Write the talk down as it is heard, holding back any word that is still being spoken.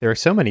There are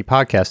so many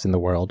podcasts in the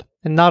world,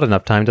 and not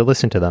enough time to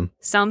listen to them.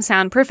 Some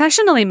sound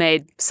professionally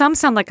made, some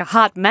sound like a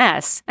hot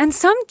mess, and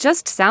some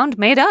just sound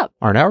made up.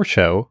 On our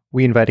show,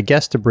 we invite a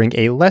guest to bring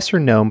a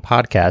lesser-known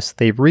podcast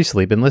they've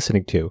recently been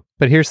listening to.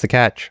 But here's the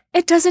catch.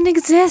 It doesn't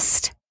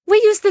exist. We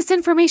use this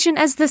information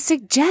as the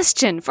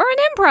suggestion for an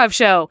improv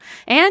show.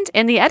 And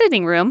in the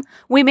editing room,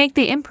 we make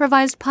the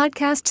improvised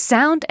podcast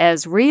sound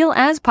as real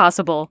as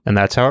possible. And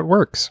that's how it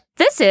works.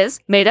 This is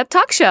Made Up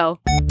Talk Show.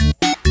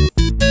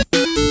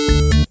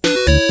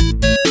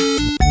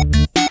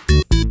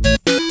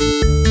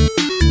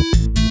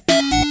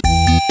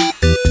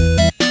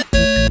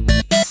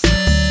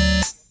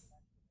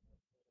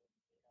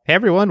 Hey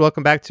everyone,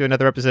 welcome back to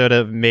another episode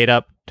of Made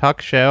Up Talk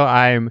Show.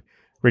 I'm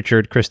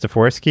Richard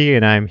Christoforsky,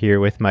 and I'm here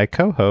with my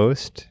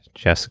co-host,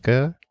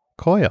 Jessica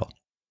Coyle.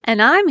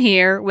 And I'm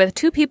here with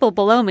two people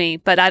below me,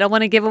 but I don't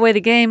want to give away the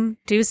game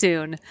too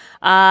soon.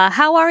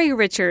 How are you,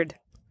 Richard?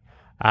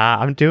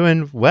 I'm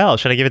doing well.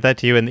 Should I give that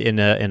to you in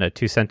a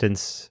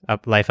two-sentence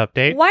life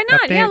update? Why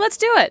not? Yeah, let's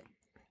do it.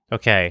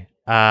 Okay.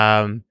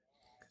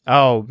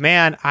 Oh,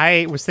 man,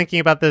 I was thinking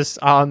about this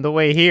on the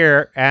way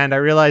here, and I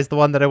realized the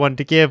one that I wanted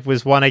to give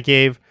was one I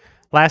gave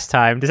last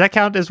time. Does that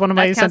count as one of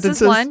my sentences?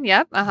 That counts as one,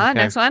 yep. Okay.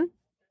 Next one.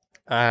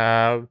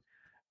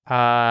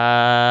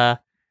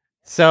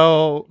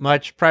 So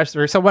much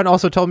pressure. Someone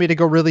also told me to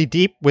go really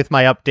deep with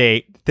my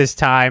update this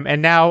time,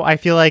 and now I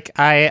feel like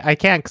I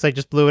can't because I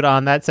just blew it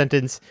on that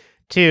sentence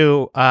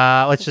too.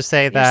 Let's just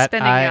say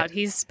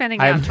He's spinning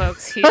out,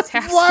 folks. He's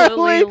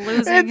absolutely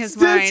losing his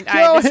mind.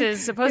 This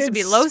is supposed to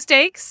be low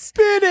stakes.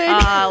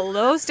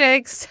 Low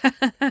stakes.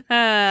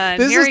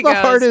 This is the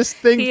hardest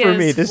thing for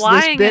me. This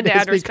flying into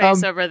outer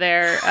space over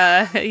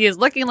there. He is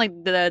looking like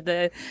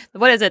the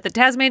what is it? The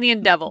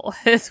Tasmanian devil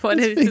is what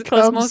is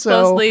most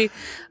closely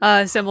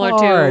similar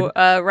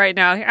to right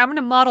now. Here, I'm going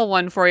to model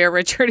one for you,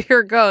 Richard. Here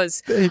it goes.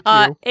 Thank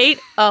you. Ate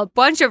a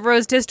bunch of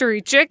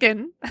rotisserie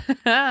chicken.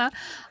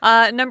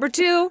 Number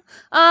 2,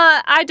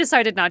 I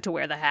decided not to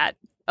wear the hat.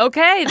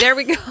 Okay, there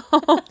we go.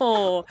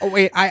 Oh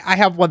wait, I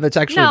have one that's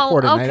actually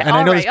important, okay, and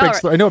I know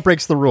I know it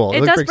breaks the rule.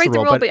 It does break the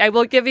rule, but I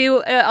will give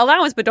you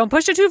allowance, but don't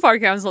push it too far,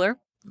 counselor.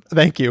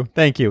 Thank you.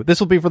 This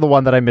will be for the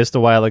one that I missed a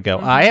while ago.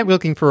 Mm-hmm. I am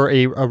looking for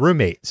a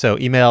roommate, so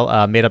email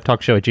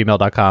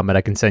madeuptalkshow@gmail.com, and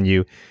I can send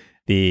you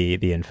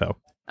the info.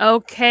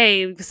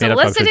 Okay,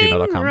 soliciting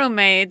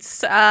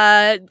roommates.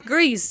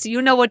 Greece,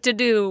 you know what to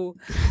do.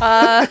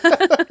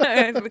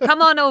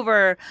 Come on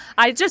over.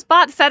 I just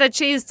bought feta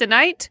cheese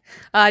tonight.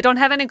 I don't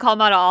have any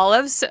Kalamata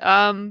olives,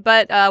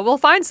 but we'll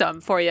find some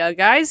for you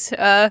guys.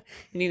 You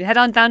need to head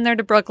on down there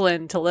to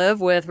Brooklyn to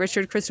live with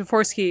Richard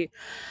Christoforsky.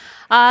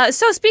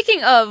 So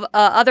speaking of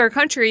other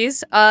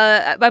countries,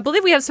 I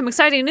believe we have some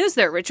exciting news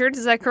there, Richard.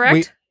 Is that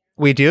correct?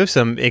 We do have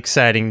some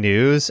exciting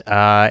news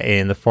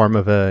in the form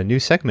of a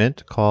new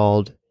segment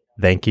called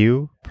Thank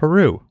You,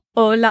 Peru.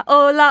 Hola,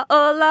 hola,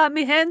 hola,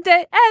 mi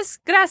gente, es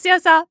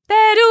gracias a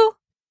Peru.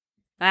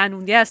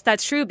 And yes,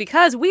 that's true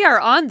because we are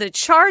on the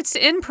charts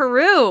in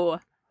Peru.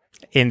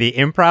 In the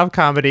Improv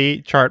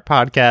Comedy Chart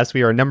Podcast,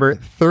 we are number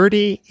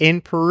 30 in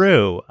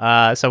Peru. So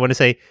I want to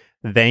say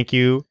thank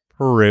you,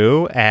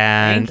 Peru.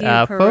 And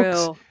thank you, Peru.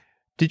 Folks,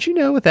 did you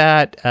know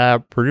that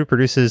Peru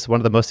produces one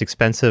of the most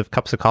expensive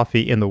cups of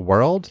coffee in the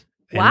world?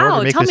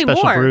 Wow, tell me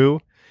more.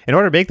 In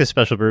order to make this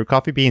special brew,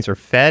 coffee beans are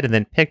fed and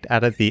then picked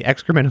out of the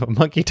excrement of a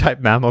monkey-type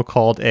mammal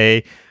called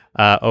a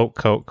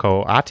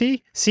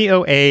coati?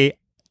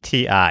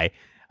 C-O-A-T-I.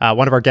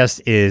 One of our guests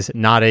is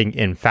nodding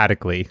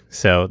emphatically,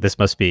 so this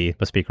must be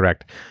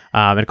correct.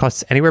 And it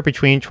costs anywhere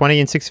between $20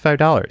 and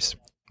 $65.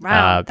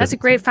 Wow, that's a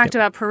great fact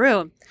about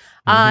Peru.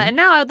 And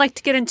now I would like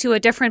to get into a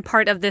different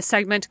part of this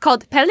segment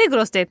called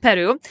Peligros de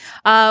Peru,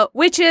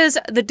 which is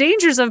the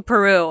dangers of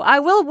Peru. I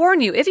will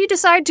warn you, if you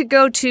decide to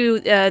go to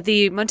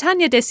the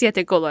Montaña de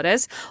Siete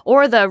Colores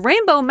or the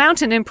Rainbow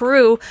Mountain in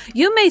Peru,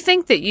 you may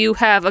think that you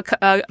have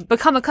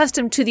become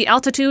accustomed to the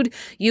altitude.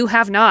 You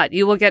have not.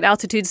 You will get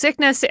altitude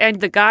sickness,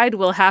 and the guide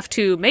will have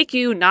to make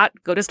you not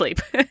go to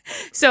sleep.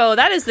 So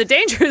that is the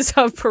dangers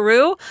of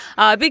Peru.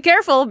 Be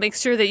careful. Make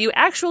sure that you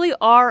actually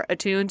are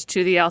attuned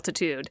to the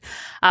altitude.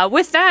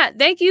 With that,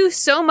 thank you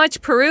so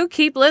much, Peru.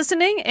 Keep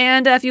listening.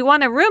 And if you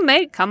want a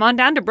roommate, come on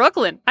down to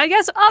Brooklyn. I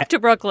guess up to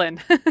Brooklyn.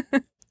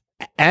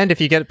 And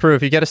if you get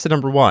us to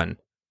number one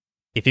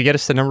on the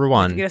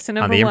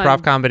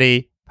Improv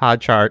Comedy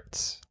Pod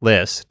Charts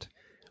list,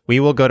 we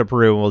will go to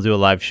Peru and we'll do a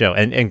live show.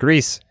 And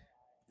Greece,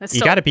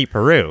 you got to beat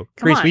Peru.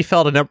 Greece, we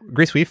fell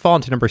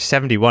into number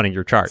 71 in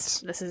your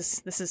charts. This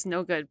is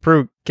no good.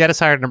 Peru, get us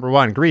higher to number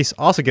 1. Greece,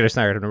 also get us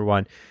higher to number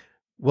 1.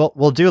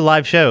 We'll do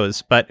live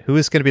shows, but who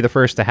is going to be the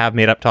first to have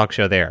Made Up Talk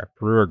Show there?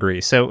 Peru or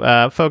Greece?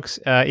 So, folks,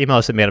 email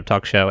us at Made Up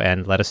Talk Show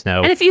and let us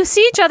know. And if you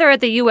see each other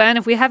at the UN,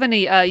 if we have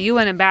any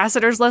UN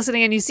ambassadors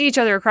listening and you see each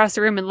other across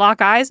the room and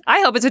lock eyes,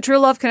 I hope it's a true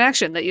love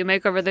connection that you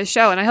make over this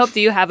show, and I hope that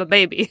you have a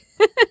baby.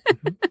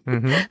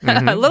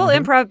 A little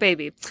improv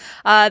baby.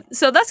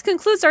 So that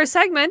concludes our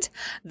segment.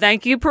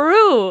 Thank you,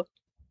 Peru.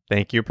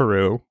 Thank you,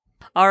 Peru.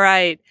 All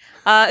right.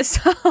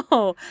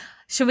 So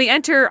Should we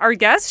enter our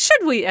guests?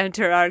 Should we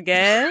enter our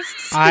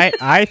guests?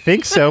 I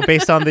think so,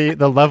 based on the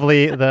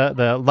lovely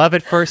the love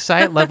at first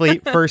sight, lovely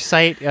first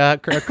sight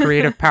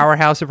creative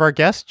powerhouse of our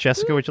guests.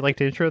 Jessica, would you like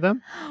to intro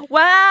them?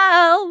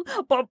 Well,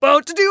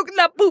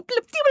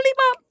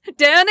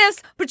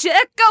 Dennis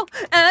Pacheco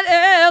and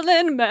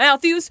Ellen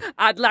Matthews,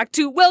 I'd like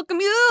to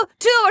welcome you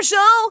to our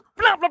show.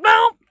 Blah, blah,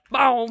 blah,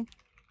 boom.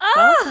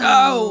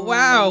 Oh,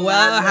 wow.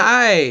 Well,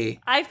 hi.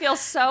 I feel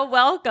so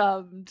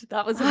welcomed.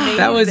 That was amazing.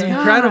 That was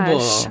incredible.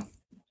 Gosh.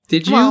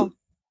 Did you? Well,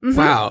 mhm.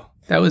 Wow.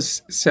 That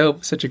was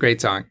such a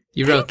great song.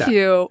 You wrote Thank that.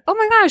 you. Oh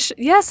my gosh.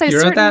 Yes, I You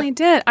wrote certainly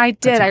did. I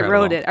did. That's I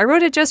wrote incredible. it. I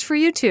wrote it just for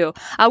you two.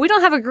 We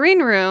don't have a green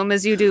room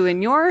as you do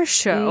in your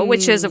show,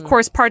 which is, of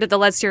course, part of the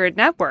Let's Hear It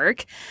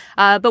network.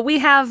 But we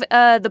have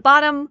the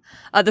bottom,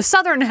 the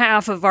southern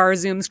half of our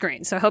Zoom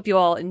screen. So I hope you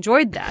all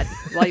enjoyed that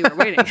while you were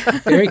waiting.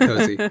 Very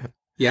cozy.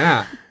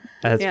 Yeah.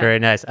 That's Yeah. very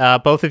nice.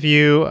 Both of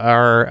you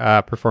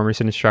are performers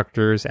and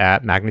instructors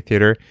at Magnet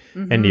Theater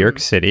in New York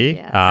City.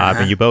 Yes.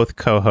 And you both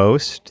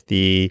co-host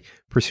the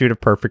Pursuit of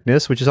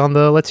Perfectness, which is on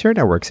the Let's Hear It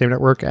network, same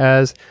network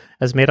as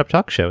Made Up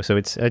Talk Show. So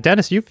it's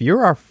Dennis,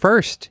 you're our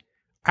first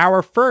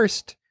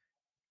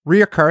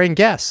reoccurring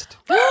guest.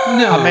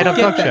 No. Made Up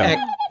Talk Show.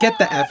 Get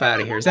the F out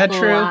of here. Is that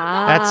true?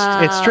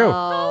 It's true.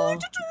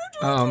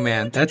 Oh,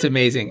 man. That's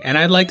amazing. And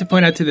I'd like to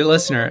point out to the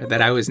listener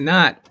that I was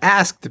not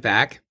asked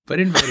back, but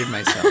invited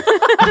myself.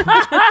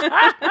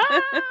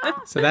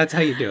 So that's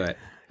how you do it.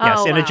 Yes,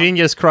 Oh, in a wow.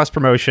 genius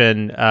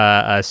cross-promotion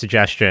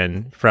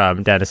suggestion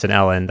from Dennis and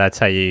Ellen, that's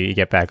how you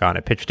get back on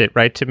it. Pitched it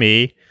right to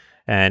me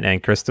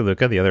and Chris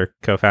DeLuca, the other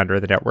co-founder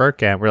of the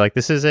network, and we're like,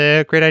 this is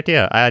a great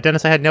idea.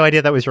 Dennis, I had no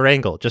idea that was your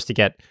angle, just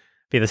to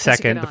be the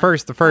second, get the on.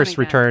 first Funny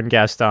return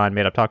guest on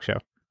Made Up Talk Show.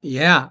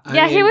 Yeah. I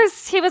Yeah, mean-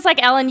 he was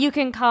like, Ellen, you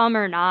can come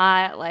or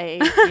not.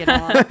 Like, you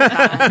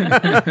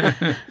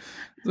know.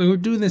 So we're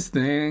doing this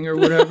thing or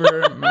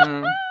whatever.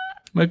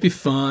 Might be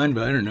fun,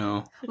 but I don't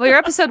know. Well, your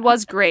episode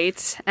was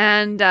great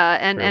and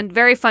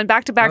very fun.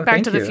 Back to back, Oh, Back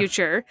thank to the you.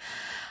 Future.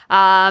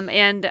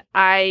 And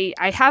I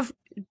have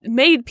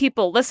made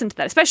people listen to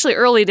that, especially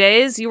early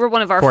days. You were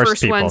one of our Course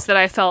first people. ones that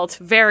I felt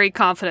very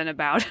confident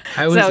about.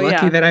 I was So, lucky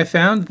yeah. that I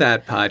found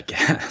that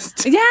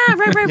podcast. Yeah,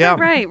 right, Yeah.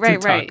 to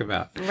talk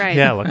about. Right.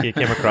 Yeah, lucky you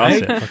came across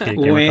it. Lucky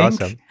you came across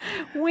Wink.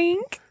 him.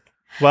 Wink.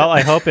 Well,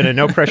 I hope in a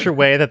no-pressure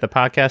way that the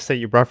podcast that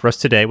you brought for us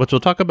today, which we'll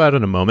talk about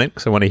in a moment,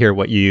 because I want to hear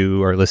what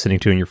you are listening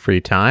to in your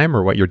free time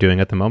or what you're doing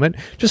at the moment.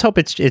 Just hope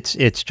it's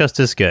just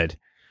as good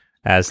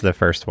as the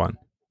first one.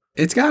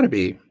 It's got to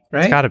be,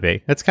 right? It's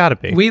got to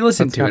be. We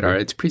listen It's to it, gotta or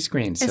be. it's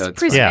pre-screened, so It's it's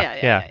pre- fine.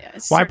 Yeah.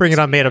 It's Why bring it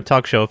on certainly- Made Up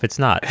Talk Show if it's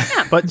not?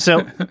 But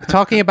so,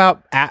 talking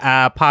about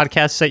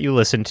podcasts that you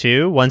listen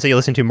to, ones that you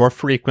listen to more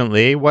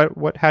frequently,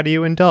 how do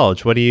you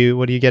indulge? What do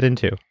you get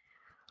into?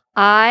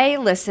 I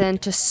listen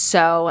to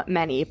so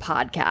many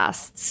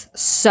podcasts.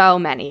 So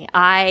many.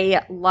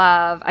 I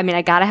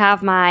gotta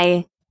have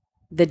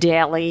The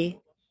Daily,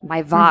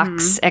 my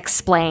Vox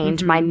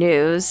Explained, my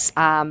news.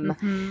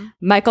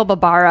 Michael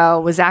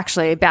Barbaro was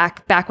actually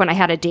back when I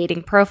had a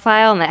dating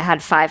profile and it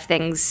had 5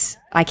 things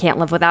I can't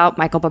live without.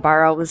 Michael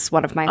Barbaro was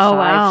one of my 5. Oh,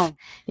 wow.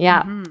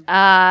 Yeah.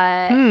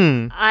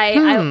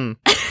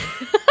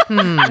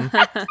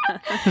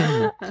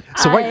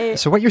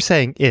 So what you're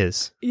saying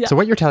is, Yeah. so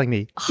what you're telling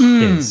me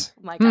is,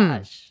 Oh my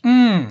gosh.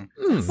 Mm.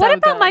 What So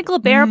about good. Michael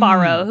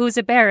Barbaro, who's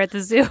a bear at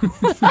the zoo?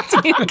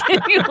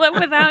 Can you live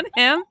without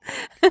him?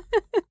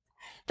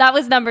 That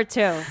was number 2.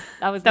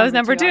 That was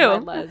number two on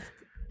 2. my list.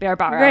 Bear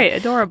Barrow. Great,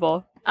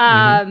 adorable.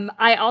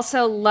 I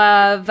also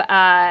love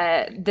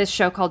this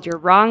show called You're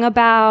Wrong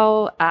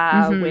About,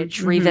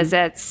 which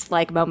revisits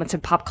like moments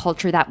of pop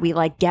culture that we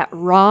like get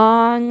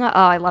wrong. Oh,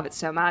 I love it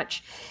so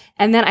much.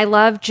 And then I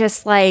love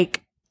just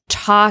like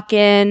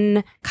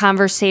talking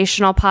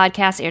conversational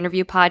podcasts,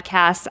 interview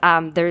podcasts.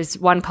 There's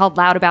one called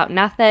Loud About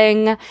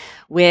Nothing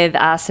with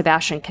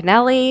Sebastian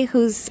Canelli,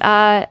 who's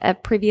a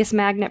previous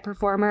Magnet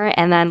performer.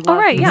 And then Oh, love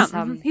right, yeah.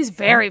 some- He's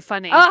very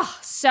funny. Oh,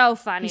 so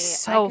funny. He's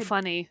I so could-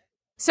 funny.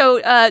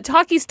 So,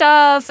 talky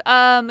stuff.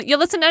 You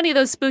listen to any of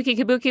those spooky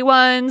kabuki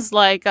ones,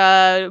 like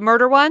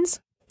murder ones?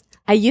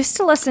 I used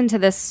to listen to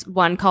this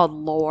one called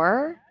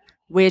Lore,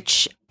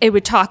 which it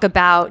would talk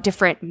about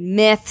different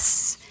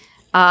myths,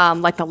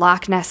 like the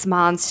Loch Ness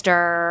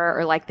Monster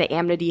or like the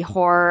Amity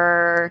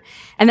Horror.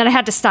 And then I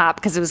had to stop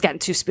because it was getting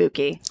too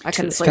spooky. I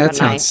couldn't sleep That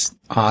at night. sounds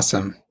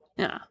awesome.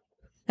 Yeah,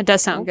 it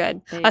does sound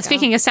good. there you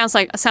Speaking of sounds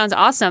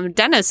awesome,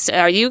 Dennis,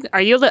 are you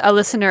a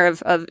listener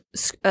of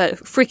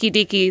freaky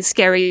deaky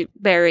scary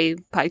berry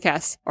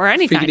podcasts or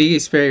any kind? Freaky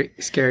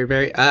scary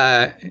berry.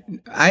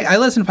 I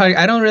listen to podcasts.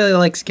 I don't really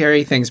like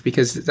scary things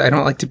because I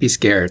don't like to be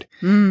scared.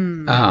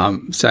 So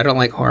I don't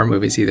like horror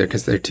movies either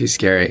because they're too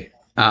scary.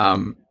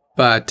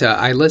 But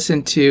I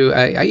listen to,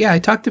 I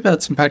talked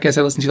about some podcasts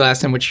I listened to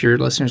last time, which your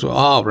listeners will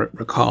all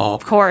recall.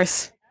 Of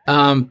course.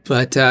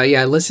 But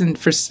I listened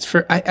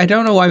I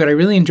don't know why, but I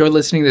really enjoyed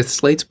listening to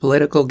Slate's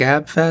Political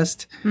Gab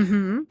Fest.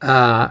 And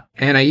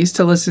I used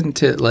to listen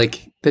to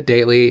like The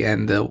Daily,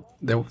 and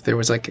there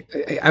was like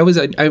I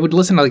would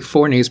listen to like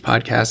 4 news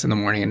podcasts in the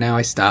morning, and now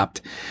I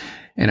stopped.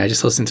 and I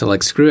just listened to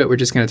like, screw it, we're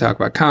just going to talk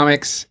about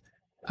comics,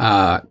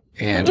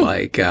 and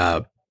like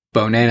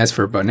Bonanas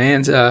for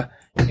Bonanza,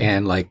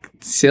 and like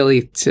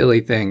silly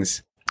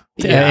things.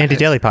 Andy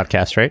Daly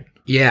podcast, right?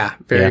 Yeah,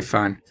 very Yeah.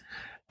 fun.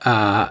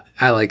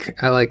 I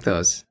like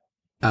those.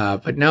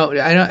 But no,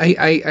 I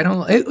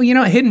don't. You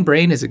know, Hidden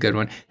Brain is a good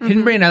one.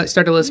 Hidden Brain I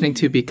started listening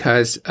to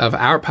because of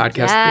our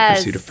podcast, The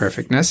Pursuit of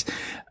Perfectness.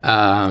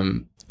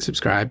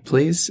 Subscribe,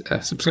 please.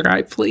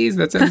 Subscribe, please.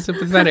 That sounds so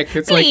pathetic.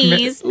 It's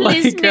Please,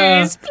 like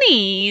listeners,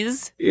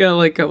 please. yeah,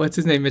 like what's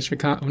his name? Mitch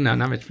McConnell? No,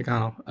 not Mitch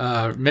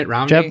McConnell. Mitt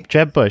Romney.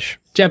 Jeb Bush.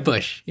 Jeb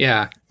Bush.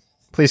 Yeah.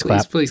 Please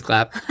clap. Please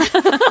clap.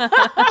 Please,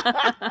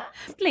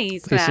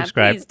 Please clap.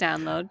 subscribe. Please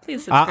download.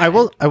 Please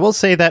subscribe. I will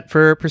say that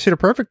for Pursuit of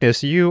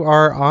Perfectness, you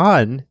are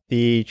on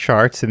the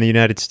charts in the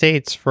United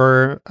States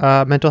for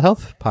mental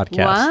health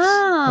podcasts.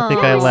 Wow. I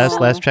think I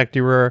last checked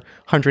you were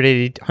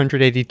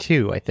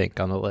 182, I think,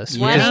 on the list,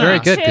 which is very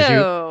good because you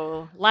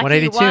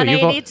Lucky 182.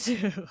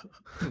 182.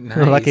 Nice.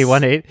 lucky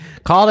 18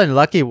 Colin,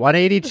 lucky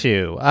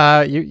 182.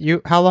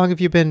 You how long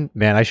have you been?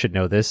 Man, I should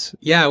know this.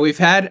 Yeah, we've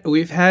had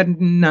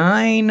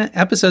 9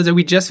 episodes, and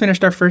we just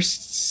finished our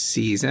first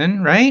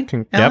season, right?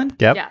 Ellen?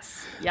 Yep.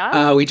 Yes.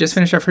 Yeah. We just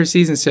finished our first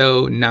season,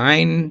 so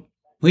 9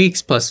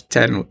 weeks plus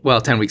 10.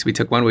 Well, 10 weeks. We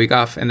took 1 week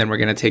off, and then we're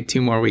going to take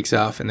 2 more weeks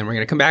off, and then we're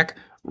going to come back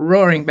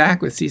roaring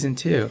back with season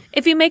 2.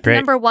 If you make Great.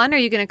 number 1, are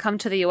you going to come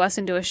to the U.S.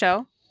 and do a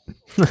show?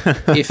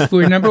 If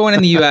we're number 1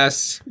 in the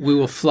U.S., we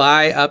will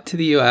fly up to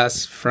the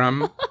U.S.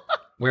 from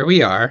where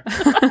we are.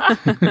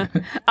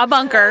 A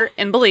bunker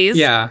in Belize.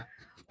 Yeah.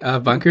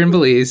 Bunker in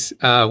Belize,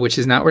 which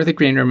is not where the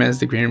green room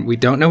is. We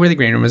don't know where the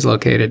green room is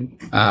located.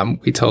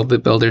 We told the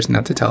builders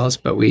not to tell us,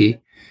 but we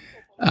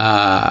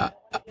have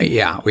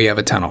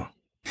a tunnel.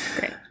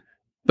 Great.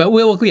 But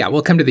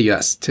we'll come to the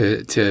U.S.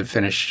 to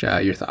finish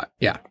your thought.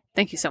 Yeah.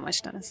 Thank you so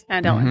much, Dennis.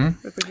 And Ellen.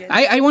 We appreciate it.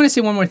 I want to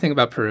say one more thing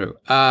about Peru.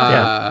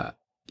 Yeah.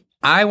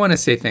 I want to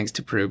say thanks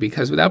to Peru,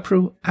 because without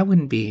Peru, I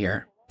wouldn't be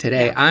here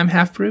today. I'm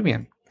half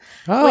Peruvian.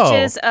 Oh,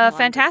 Which is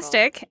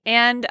fantastic.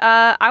 And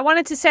I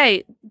wanted to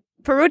say,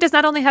 Peru does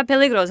not only have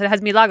peligros, it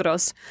has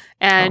milagros.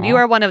 And you Aw.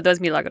 are one of those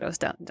milagros,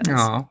 Dennis.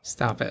 Oh,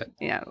 stop it.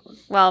 Yeah.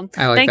 Well,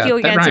 I like thank that.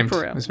 you That again to rhymed.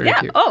 Peru. It was very Yeah.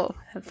 cute. Oh,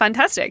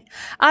 fantastic.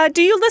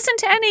 Do you listen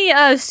to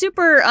any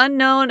super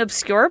unknown,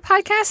 obscure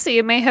podcasts that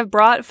you may have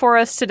brought for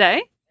us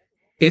today?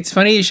 It's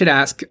funny you should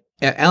ask.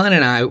 Ellen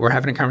and I were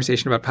having a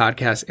conversation about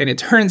podcasts, and it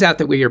turns out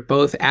that we are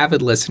both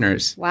avid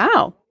listeners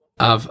Wow.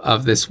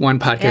 of this one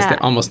podcast Yeah.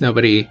 that almost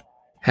nobody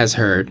has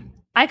heard.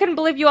 I couldn't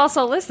believe you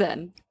also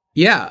listen.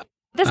 Yeah.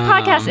 This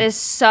podcast is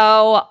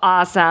so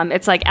awesome.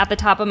 It's like at the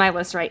top of my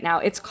list right now.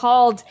 It's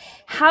called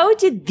 "How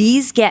Did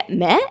These Get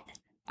Met?"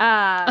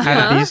 how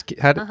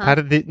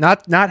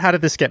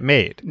did this get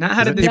made? Not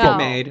how did this people- get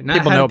made. Not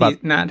people how know did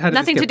about- not how did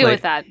Nothing this to get do played.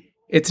 with that.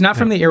 It's not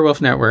from the Earwolf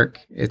Network.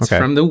 It's Okay.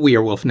 from the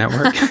Weirwolf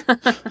Network.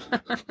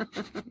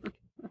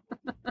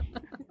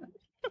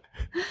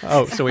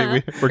 Oh, so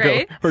we're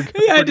Great. going.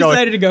 Yeah, I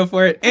decided to go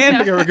for it.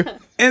 And going.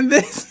 and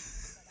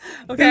this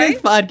Okay.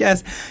 this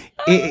podcast,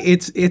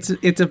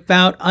 it's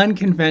about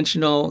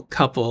unconventional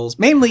couples.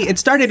 Mainly, it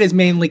started as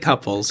mainly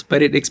couples,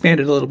 but it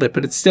expanded a little bit.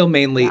 But it's still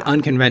mainly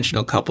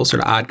unconventional couples,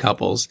 sort of odd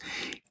couples,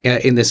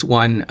 in this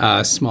one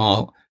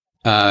small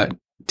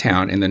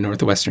town in the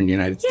northwestern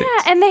United States.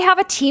 Yeah, and they have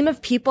a team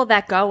of people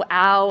that go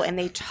out and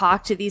they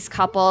talk to these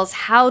couples,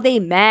 how they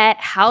met,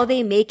 how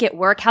they make it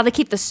work, how they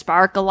keep the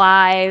spark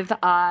alive.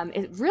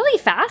 It's really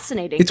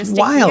fascinating. It's just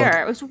wild. To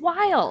hear. It was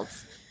wild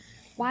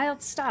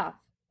stuff.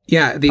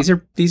 Yeah, these are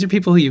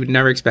people who you would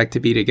never expect to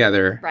be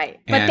together. Right,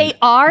 but And- they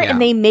are, yeah.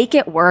 and they make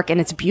it work, and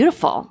it's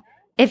beautiful.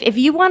 If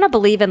you want to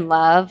believe in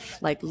love,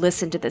 like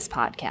listen to this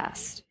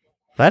podcast.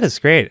 That is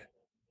great.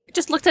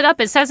 Just looked it up.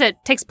 It says it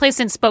takes place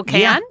in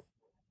Spokane. Yeah.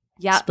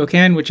 Yeah,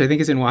 Spokane, which I think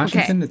is in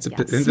Washington. It's Yeah.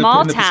 in the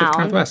Small Pacific town.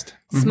 Northwest.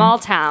 Mhm. small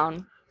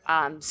town.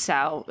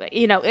 So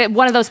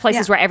one of those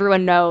places where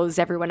everyone knows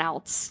everyone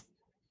else.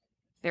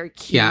 Very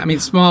cute. Yeah, I mean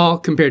small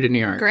compared to New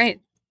York. Great.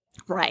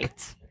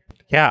 Right.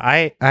 Yeah,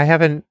 I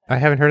haven't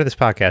heard of this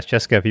podcast.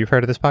 Jessica, have you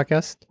heard of this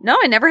podcast? No,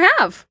 I never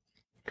have.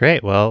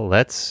 Great. Well,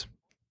 let's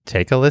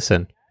take a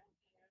listen.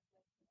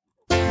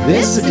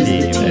 This is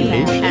the Steve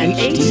at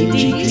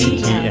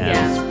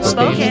HDGTM,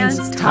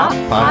 Spokane's top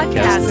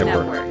podcast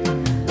network.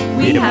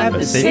 We have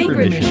the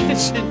sacred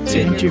mission to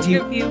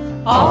interview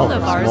all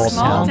of our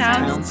small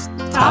towns'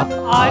 top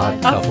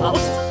odd couples.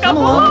 Come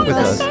along with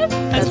us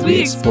as we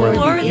explore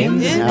the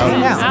ins and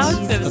outs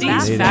of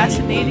these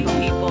fascinating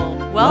people.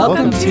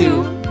 Welcome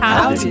to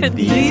How Did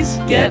These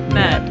Get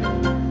Met?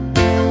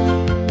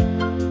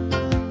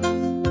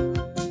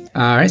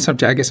 All right, so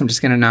I guess I'm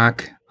just going to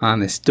knock on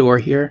this door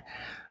here.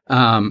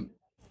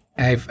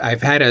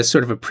 I've had a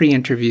sort of a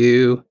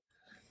pre-interview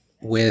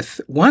with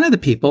one of the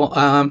people.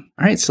 All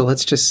right, so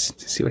let's just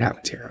see what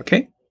happens here.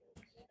 Okay.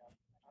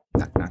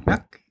 Knock, knock,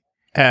 knock.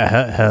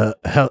 Hello.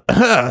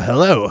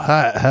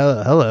 Hi,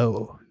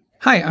 hello.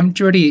 Hi, I'm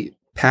Jordy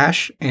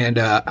Pash, and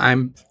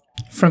I'm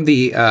from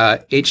the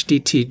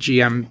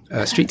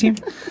HDTGM street team.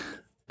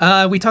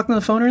 We talked on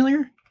the phone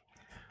earlier.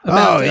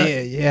 About,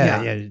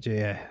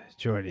 Yeah,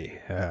 Jordy.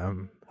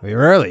 You're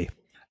early.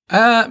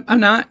 I'm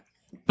not.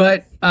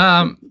 But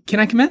can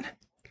I come in?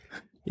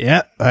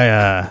 Yeah,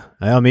 by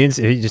all means,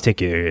 if you just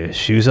take your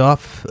shoes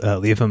off,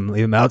 leave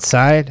them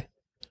outside.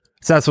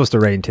 It's not supposed to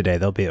rain today.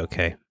 They'll be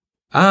okay.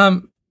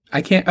 I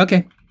can't.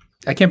 Okay,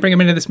 I can't bring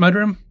him into this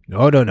mudroom.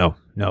 No,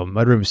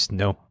 mudrooms,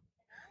 no.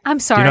 I'm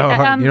sorry.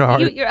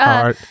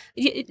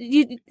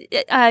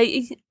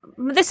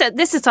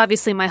 This is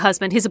obviously my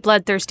husband. He's a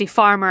bloodthirsty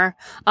farmer.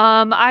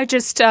 I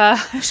just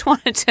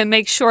wanted to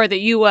make sure that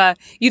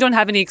you don't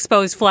have any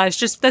exposed flesh.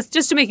 Just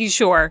to make you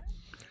sure.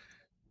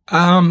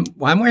 Well,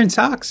 I'm wearing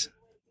socks,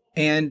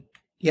 and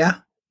yeah.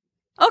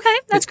 Okay,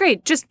 that's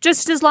great.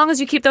 Just as long as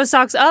you keep those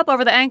socks up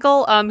over the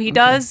ankle. He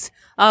does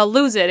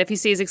lose it if he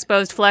sees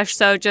exposed flesh.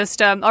 So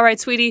just all right,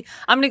 sweetie.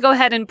 I'm gonna go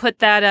ahead and put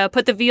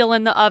the veal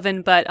in the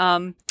oven. But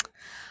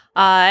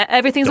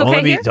everything's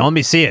okay here. Don't let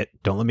me see it.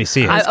 Don't let me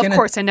see it. Of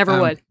course, I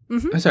never would.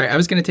 Mm-hmm. I'm sorry. I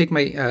was gonna take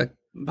my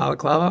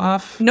balaclava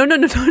off. No.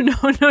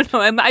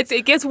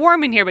 It gets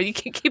warm in here, but you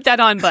can keep that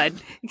on, bud.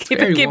 Keep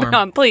it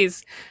on,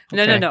 please.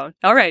 Okay. No.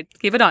 All right,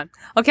 keep it on.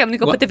 Okay, I'm gonna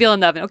go put the veal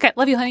in the oven. Okay,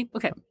 love you, honey.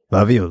 Okay.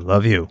 Love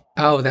you.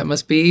 Oh, that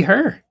must be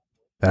her.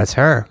 That's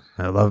her.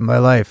 I love my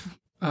life.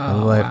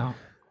 Oh, wow.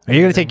 Are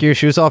you gonna take your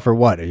shoes off or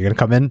what? Are you gonna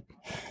come in?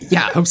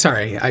 Yeah, I'm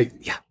sorry.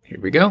 Here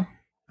we go.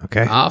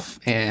 Okay. Off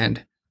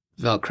and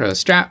Velcro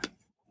strap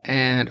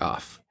and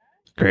off.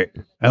 Great.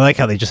 I like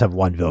how they just have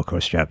one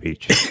Velcro strap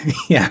each.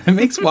 Yeah, it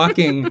makes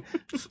walking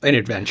an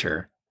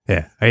adventure.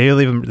 Yeah. Are you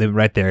leave them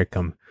right there?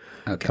 Come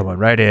on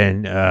right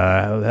in.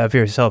 Have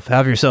yourself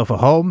a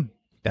home,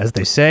 as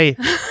they say.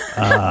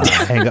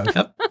 Hang up.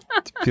 Yep.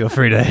 Feel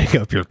free to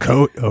hang up your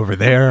coat over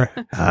there.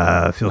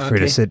 Feel free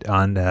to sit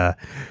on.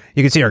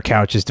 You can see our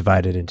couch is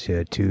divided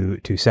into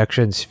two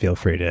sections. Feel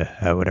free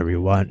to whatever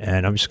you want.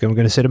 And I'm going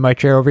to sit in my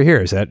chair over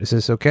here. Is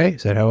this okay?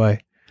 Is that how I?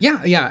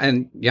 Yeah,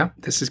 and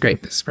this is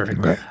great. This is perfect.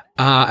 Right.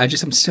 I'm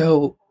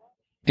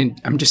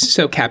just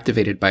so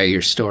captivated by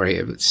your story.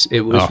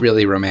 It was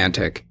really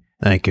romantic.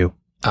 Thank you.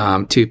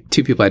 Two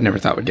people I'd never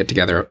thought would get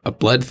together: a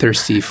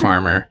bloodthirsty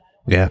farmer,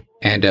 yeah,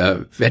 and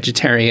a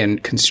vegetarian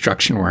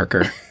construction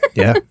worker.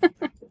 Yeah,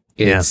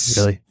 it's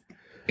really.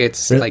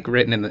 It's like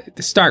written in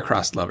the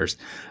star-crossed lovers.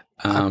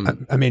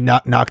 I mean,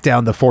 knock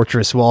down the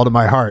fortress wall to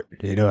my heart.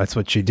 That's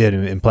what she did,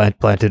 and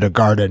planted a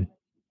garden.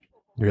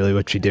 Really,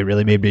 what she did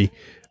really made me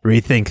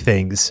rethink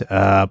things,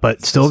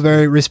 but still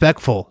very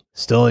respectful,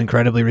 still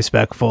incredibly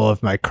respectful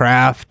of my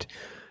craft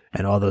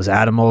and all those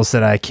animals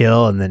that I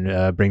kill and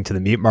then bring to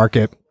the meat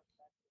market.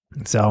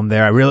 So I'm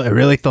there. I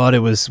really thought it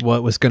was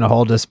what was going to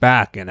hold us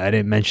back, and I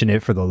didn't mention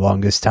it for the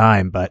longest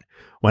time. But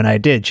when I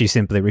did, she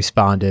simply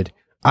responded,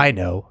 "I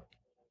know.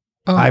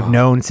 Oh. I've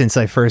known since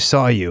I first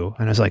saw you."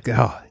 And I was like,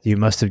 "Oh, you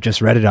must have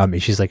just read it on me."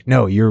 She's like,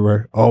 "No, you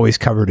were always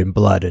covered in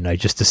blood, and I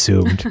just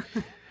assumed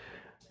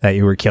that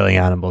you were killing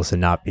animals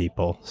and not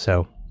people."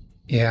 So.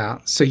 Yeah.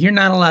 So you're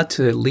not allowed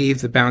to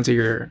leave the bounds of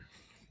your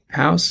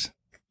house?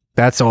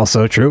 That's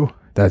also true.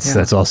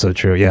 That's also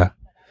true. Yeah.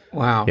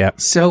 Wow. Yeah.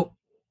 So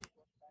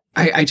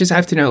I just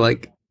have to know,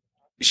 like,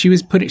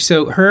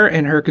 her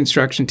and her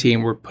construction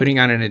team were putting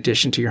on an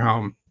addition to your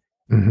home.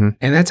 Mm-hmm.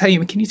 And that's how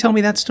can you tell me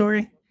that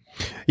story?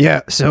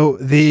 Yeah. So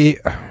I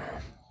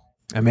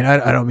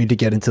don't mean to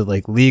get into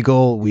like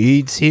legal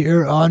weeds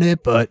here on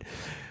it, but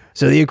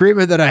so the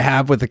agreement that I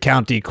have with the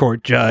county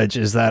court judge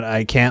is that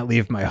I can't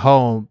leave my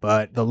home,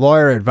 but the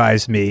lawyer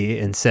advised me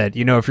and said,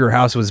 if your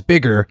house was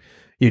bigger,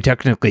 you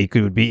technically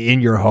could be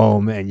in your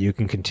home and you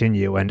can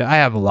continue. And I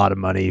have a lot of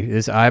money.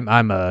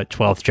 I'm a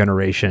 12th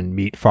generation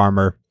meat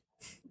farmer.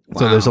 Wow.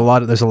 So there's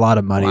a lot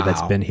of money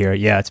that's been here.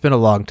 Yeah, it's been a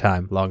long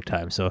time.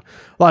 So a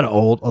lot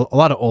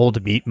of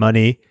old meat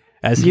money.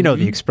 As you know,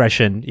 the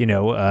expression,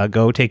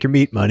 go take your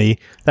meat money,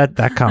 that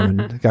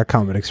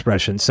common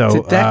expression. So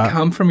did that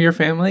come from your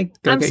family?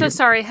 I'm so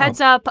sorry.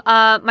 Heads up.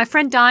 My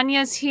friend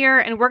Danya's here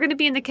and we're going to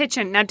be in the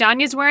kitchen. Now,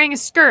 Danya's wearing a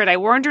skirt. I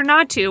warned her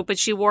not to, but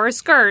she wore a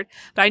skirt.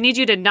 But I need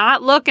you to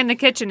not look in the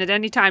kitchen at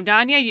any time.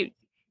 Danya,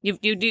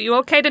 you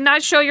okay to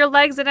not show your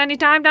legs at any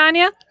time,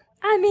 Danya?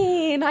 I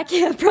mean, I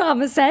can't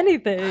promise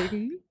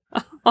anything.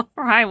 All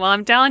right. Well,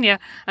 I'm telling you,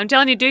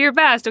 do your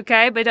best,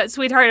 okay? But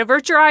sweetheart,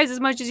 avert your eyes as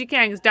much as you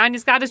can, because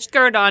Danya's got a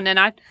skirt on, and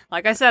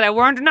like I said, I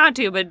warned her not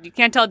to, but you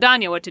can't tell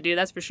Danya what to do.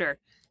 That's for sure.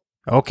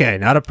 Okay,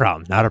 not a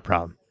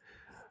problem.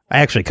 I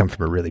actually come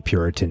from a really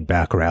Puritan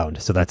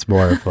background, so that's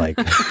more of like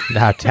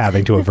not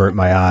having to avert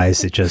my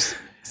eyes. It just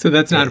so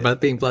that's not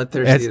about being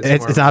bloodthirsty.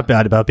 It's not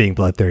bad about being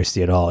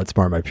bloodthirsty at all. It's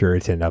more my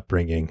Puritan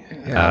upbringing.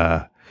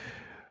 Yeah.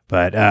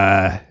 But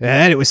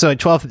anyway, so a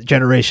 12th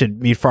generation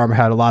meat farmer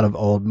had a lot of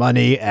old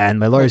money, and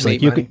my lawyer's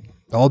like,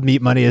 old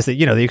meat money is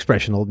the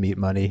expression old meat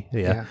money.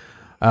 Yeah.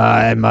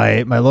 And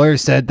my lawyer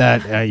said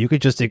that you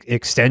could just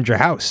extend your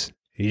house.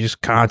 You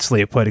just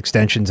constantly put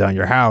extensions on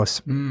your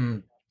house.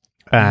 Mm.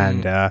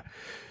 And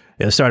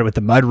it started with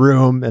the mud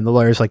room, and the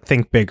lawyer's like,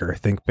 think bigger.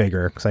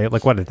 Because I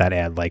like, what did that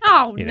add? Like,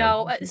 oh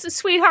no,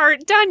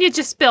 sweetheart, Danya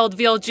just spilled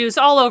veal juice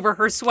all over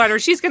her sweater.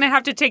 She's gonna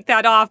have to take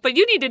that off. But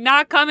you need to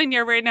not come in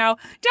here right now,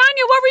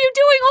 Danya. What were you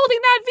doing holding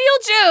that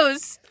veal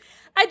juice?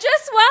 I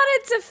just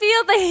wanted to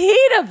feel the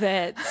heat of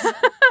it.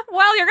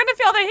 Well, you're going to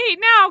feel the heat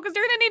now because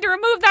you're going to need to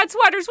remove that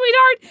sweater,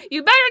 sweetheart.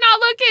 You better not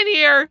look in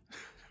here.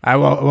 I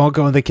won't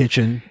go in the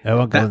kitchen. I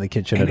won't go in the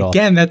kitchen And at all.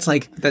 again, that's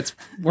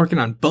working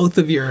on both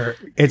of your.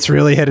 It's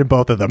really hitting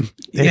both of them.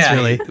 It's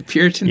really. the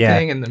Puritan Yeah.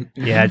 thing and the.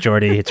 Yeah,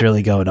 Jordy, it's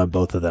really going on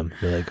both of them.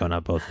 Really going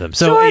on both of them.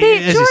 So, Jordy,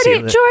 as you see,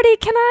 Jordy,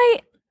 can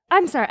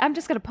I'm sorry. I'm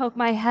just going to poke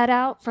my head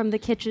out from the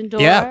kitchen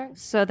door Yeah.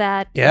 so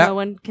that Yeah. no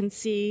one can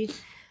see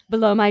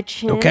below my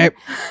chin. Okay.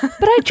 But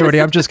I just, Jordy,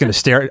 I'm just going to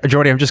stare.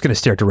 Jordy, I'm just going to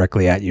stare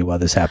directly at you while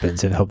this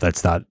happens, and hope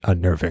that's not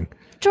unnerving.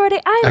 Jordy,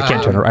 I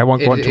can't turn around. I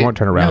won't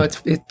turn around.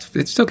 No,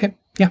 it's okay.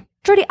 Yeah.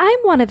 Jordy, I'm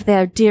one of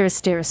their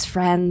dearest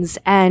friends,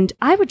 and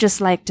I would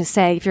just like to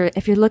say,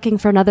 if you're looking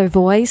for another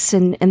voice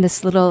in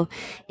this little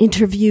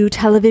interview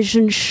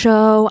television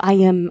show, I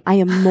am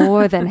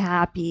more than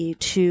happy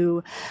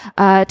to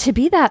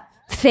be that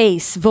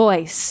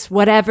voice,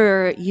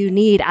 whatever you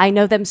need. I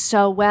know them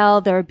so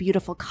well; they're a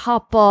beautiful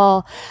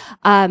couple.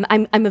 I'm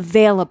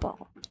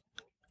available.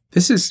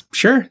 This is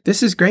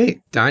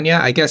great,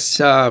 Danya. I guess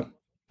I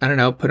don't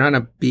know. Put on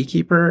a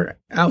beekeeper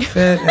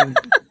outfit and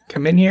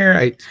come in here.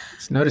 I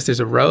noticed there's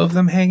a row of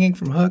them hanging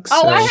from hooks.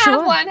 Oh, so- I have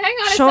Sure. one. Hang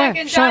on Sure, a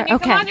second, sure, Danya.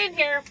 okay. Come on in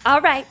here.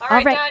 All right, All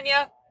right,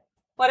 Danya.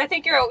 What, I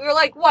think you're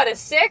like, what, a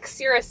 6?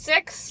 You're a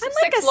 6? I'm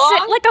Six like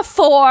long? like a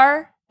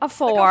 4. A Like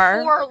 4.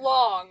 a 4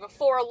 long. A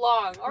 4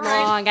 long. All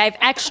right. Long. I have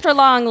extra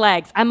long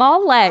legs. I'm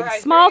all legs. All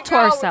right, Small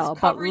there you go. torso,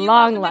 Let's but cover you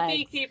long up in legs. the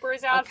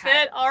beekeeper's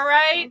outfit. All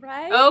right.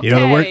 Right. Okay. You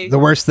know, the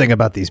worst thing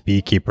about these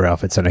beekeeper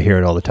outfits, and I hear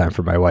it all the time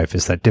from my wife,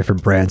 is that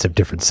different brands have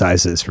different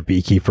sizes for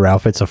beekeeper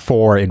outfits. A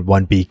 4 in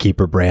one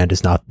beekeeper brand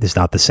is not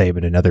the same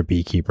in another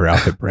beekeeper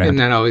outfit Isn't brand.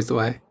 that always the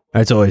way?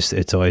 It's always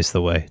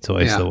the way. It's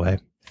always the way.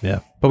 Yeah.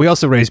 But we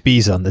also raise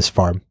bees on this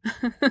farm.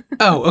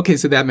 Oh, okay.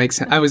 So that makes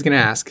sense. I was going to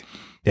ask.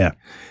 Yeah.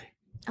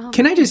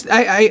 Can I just?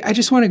 I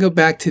just want to go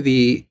back to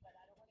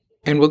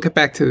and we'll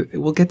get to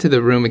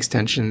the room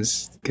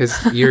extensions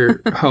because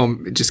your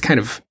home just kind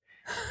of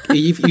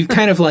you've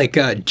kind of like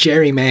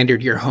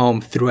gerrymandered your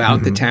home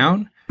throughout the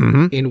town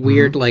in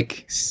weird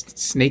like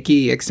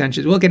snaky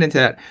extensions. We'll get into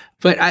that,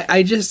 but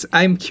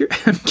I'm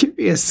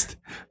curious.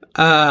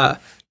 And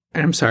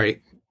I'm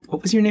sorry.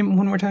 What was your name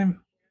one more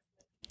time?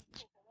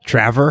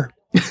 Traver.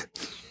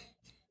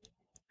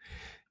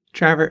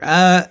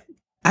 Traver.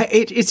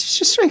 It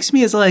just strikes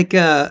me as like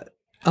a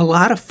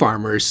lot of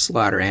farmers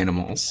slaughter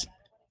animals.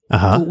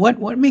 Uh-huh.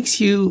 What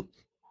makes you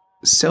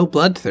so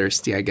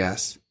bloodthirsty, I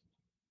guess?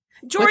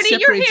 Jordy, your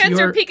separates hands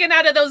your- are peeking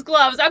out of those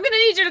gloves. I'm going to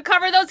need you to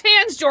cover those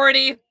hands,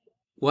 Jordy.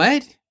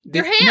 What?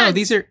 Your No, hands.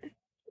 these are.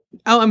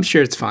 Oh, I'm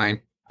sure it's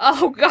fine.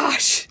 Oh,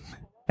 gosh.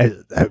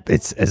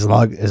 It's as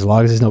long as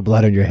there's no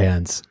blood on your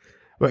hands.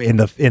 Well, in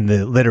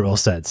the literal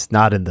sense,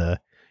 not in the.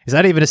 Is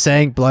that even a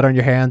saying? Blood on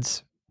your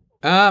hands?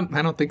 I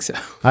don't think so.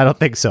 I don't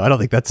think so. I don't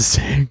think that's a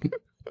saying.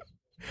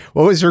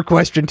 What was your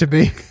question to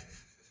me?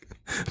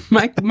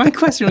 My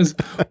question was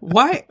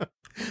why?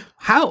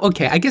 How?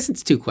 Okay, I guess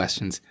it's two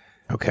questions.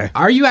 Okay.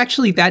 Are you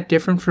actually that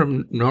different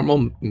from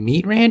normal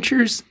meat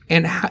ranchers?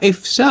 And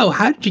if so,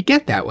 how did you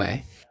get that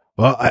way?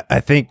 Well, I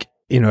think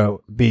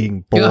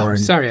being born. Oh,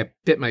 sorry, I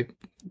bit my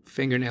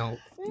fingernail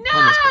No!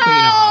 almost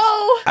clean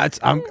off.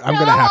 I'm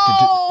gonna have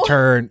to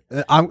turn.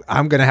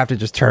 I'm gonna have to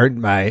just turn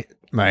my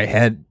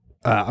head.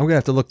 I'm gonna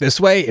have to look this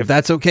way if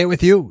that's okay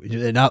with you.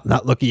 Not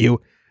look at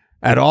you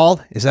at all.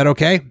 Is that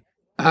okay?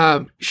 Is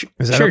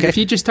that Sure. okay? If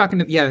you're just talking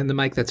in the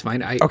mic, that's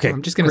fine. Okay,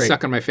 I'm just gonna great.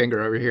 suck on my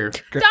finger over here.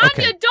 Danya,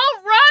 Okay.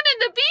 don't run in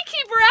the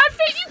beekeeper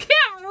outfit. You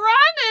can't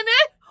run in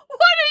it.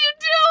 What are you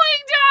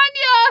doing,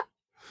 Danya?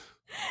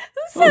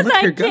 Who Oh, says look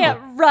I her go. can't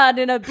run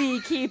in a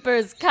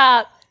beekeeper's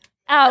outfit?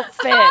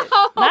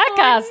 Oh, That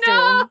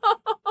costume.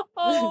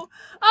 No.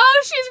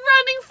 Oh, she's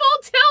running full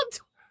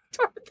tilt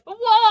toward the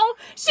wall.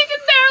 She can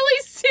barely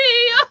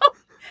see. Oh,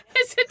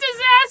 it's a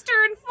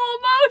disaster in full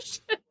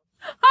motion.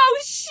 Oh,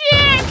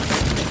 shit.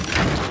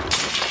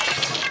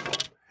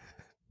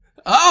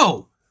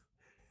 Oh.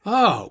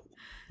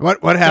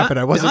 What happened?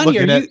 I wasn't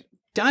looking at. I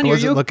Danya,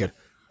 wasn't looking.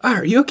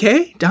 Are you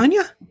okay,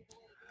 Danya?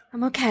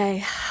 I'm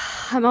okay.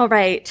 I'm all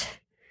right.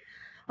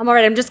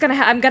 I'm just gonna.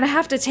 I'm gonna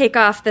have to take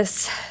off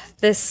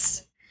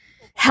this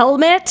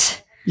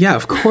helmet. Yeah,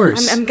 of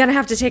course. I'm gonna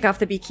have to take off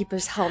the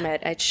beekeeper's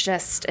helmet.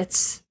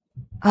 It's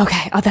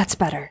okay. Oh, that's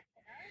better.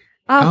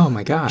 Oh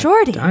my God,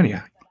 Jordy.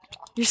 Danya.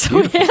 You're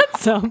so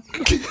handsome.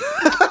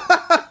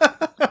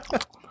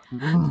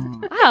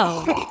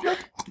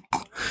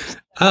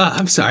 Oh,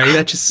 I'm sorry,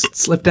 that just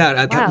slipped out.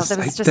 I Wow, thought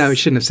that was I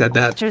shouldn't have said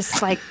that.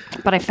 just like,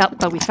 but we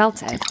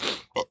felt it.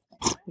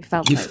 We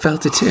felt You it.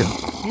 felt it too.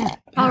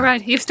 All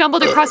right, you've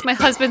stumbled across my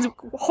husband's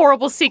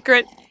horrible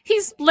secret.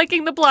 He's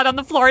licking the blood on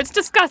the floor. It's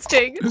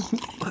disgusting.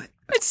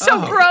 It's so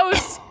Oh.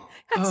 gross.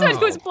 I said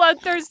he was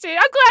bloodthirsty. I'm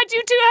glad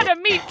you two had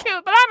a meet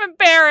cute, but I'm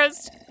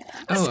embarrassed.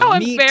 I'm so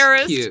meat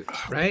embarrassed. Cute,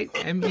 right?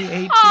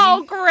 MEAT.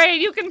 Oh,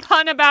 great. You can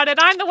pun about it.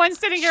 I'm the one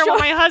sitting here while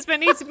my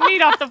husband eats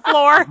meat off the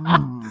floor.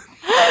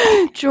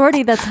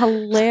 Jordy, that's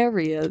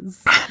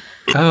hilarious.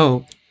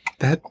 Oh,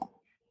 that.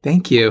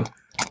 Thank you.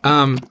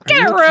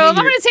 Get a room. I'm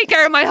going to take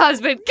care of my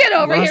husband. Get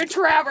over Lost- here,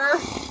 Trevor.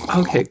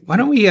 Okay, why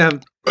don't we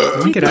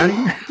get out of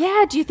here?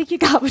 Yeah, do you think you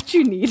got what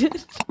you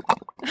needed?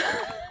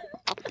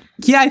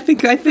 Yeah, I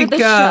think. the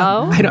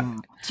show? I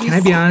don't. Can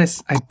I be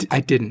honest? I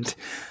didn't.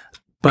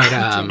 But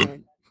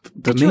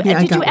but maybe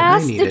I got what I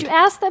needed. Did you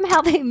ask them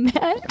how they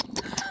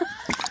met?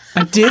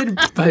 I did,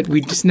 but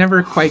we just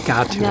never quite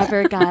got to it.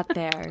 Never got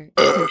there.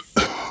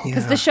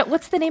 Because the show.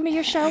 What's the name of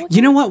your show?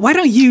 You know what? Why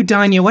don't you,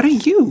 Danya? Why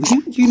don't you?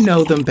 You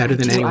know them better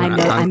than anyone.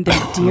 I'm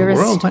the dearest,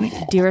 world, honey.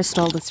 dearest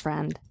oldest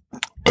friend.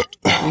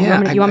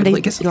 Yeah, I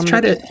guess let's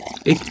try to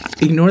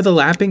ignore the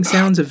lapping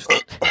sounds of.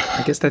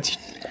 I guess that's.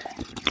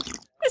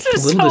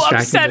 This is so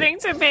upsetting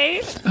to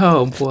me.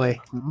 Oh boy.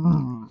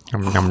 Yum,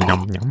 yum,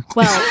 yum, yum.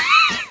 Well,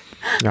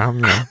 Yum,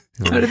 yum, How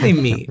yum. did they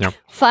meet? Yum.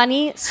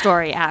 funny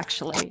story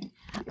actually.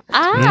 good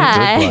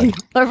I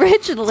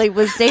originally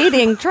was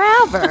dating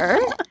Trevor.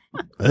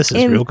 This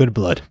is real good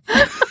blood.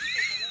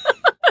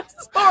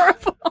 It's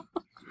horrible.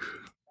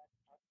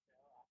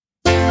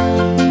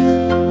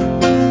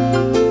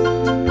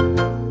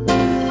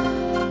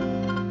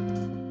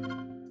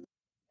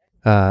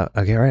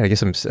 Okay, all right. I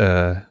guess I'm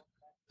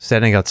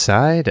standing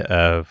outside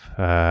of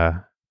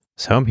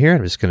his home here.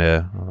 I'm just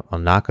I'll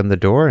knock on the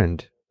door,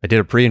 and I did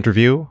a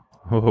pre-interview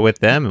with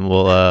them, and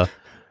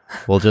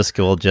we'll just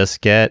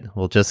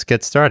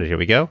get started. Here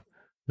we go.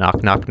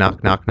 Knock, knock,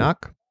 knock, knock,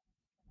 knock.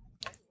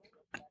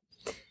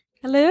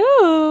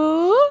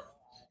 Hello.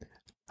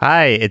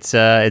 Hi,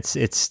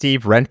 it's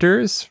Steve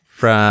Renters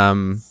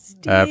from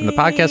the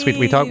podcast.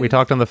 We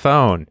talked on the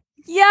phone.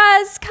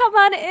 Yes, come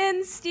on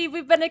in, Steve.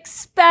 We've been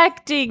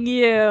expecting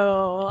you.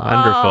 Wonderful,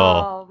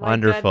 Oh, my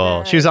wonderful.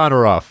 goodness. She was on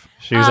or off.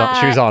 She was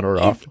on or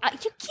off.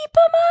 You keep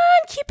them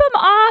on, keep them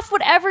off,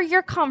 whatever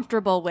you're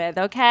comfortable with,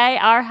 okay?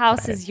 Our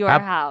house is your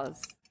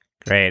house.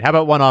 Great. How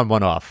about one on,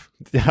 one off?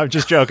 I'm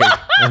just joking.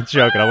 I'm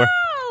joking. I'll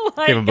Oh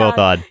my keep them both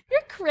God. on.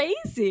 You're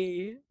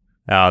crazy.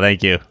 Oh,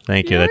 thank you.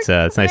 You're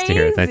That's nice to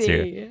hear. It's nice to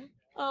hear. crazy.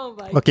 Oh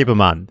my We'll keep them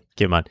on.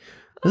 Keep them on.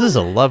 This is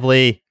a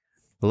lovely.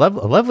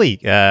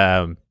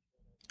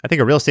 I think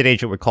a real estate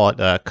agent would call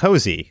it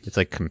cozy. It's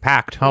like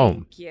compact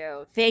home.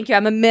 Thank you.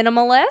 I'm a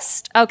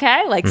minimalist,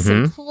 okay? Like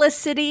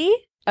simplicity,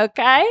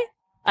 okay?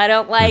 I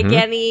don't like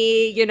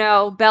any,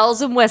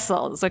 bells and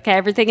whistles, okay?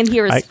 Everything in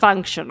here is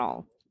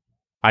functional.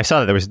 I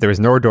saw that there was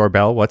no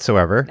doorbell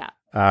whatsoever.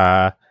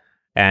 No.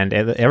 And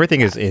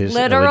everything is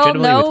literal,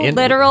 legitimately no within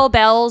literal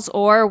bells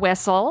or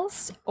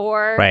whistles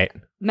or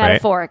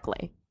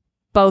metaphorically.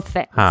 Both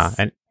things. Huh.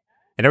 And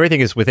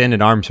everything is within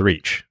an arm's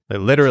reach. Like,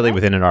 literally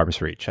within an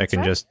arm's reach. I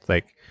can just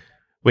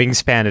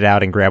wingspan it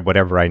out and grab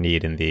whatever I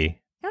need in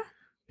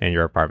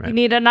your apartment. You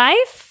need a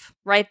knife?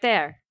 Right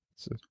there.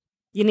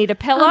 You need a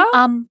pillow?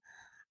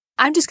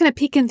 I'm just gonna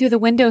peek in through the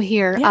window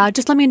here. Yeah.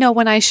 Just let me know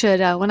when I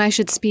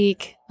should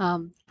speak.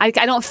 I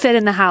don't fit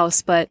in the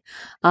house, but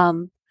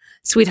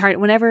sweetheart,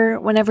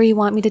 whenever you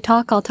want me to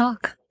talk, I'll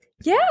talk.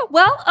 Yeah,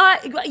 well,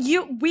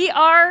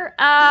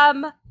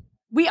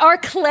 we are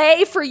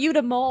clay for you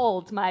to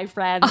mold, my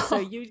friend. So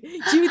you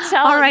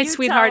tell. All right, you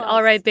sweetheart. tell us.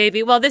 All right,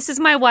 baby. Well, this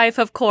is my wife,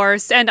 of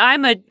course, and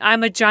I'm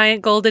a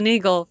giant golden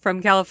eagle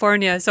from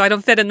California, so I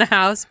don't fit in the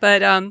house.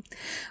 But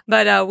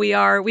we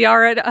are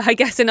I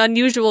guess an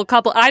unusual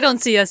couple. I don't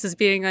see us as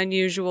being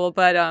unusual,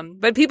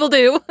 but people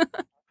do.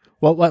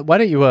 Well, why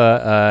don't you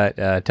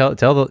tell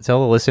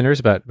the listeners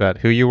about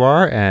who you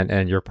are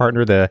and your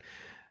partner, the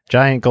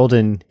giant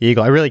golden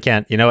eagle. I really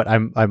can't. You know what?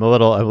 I'm a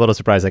little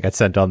surprised I got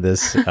sent on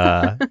this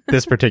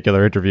this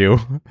particular interview.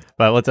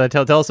 But let's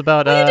tell us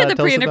about. Well, you did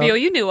the pre-interview.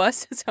 You knew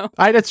us, so.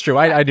 That's true.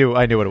 I knew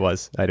what it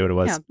was. I knew what it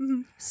was. Yeah.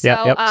 Mm-hmm.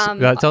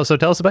 So,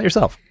 Tell us about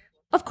yourself.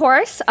 Of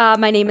course,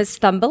 my name is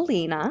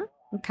Thumbelina.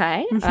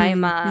 Okay,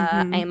 I'm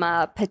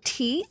a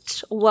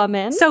petite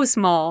woman. So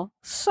small.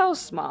 So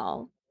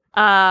small.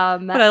 What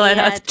I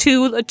like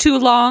two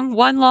long,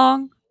 one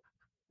long.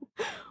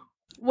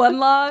 One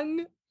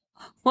long.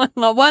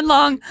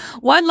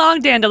 One long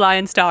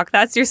dandelion stalk.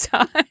 That's your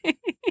size.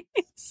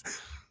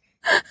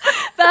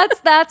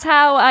 That's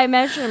how I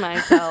measure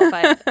myself.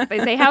 They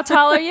say, "How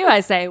tall are you?" I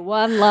say,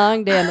 "One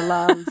long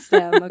dandelion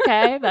stem."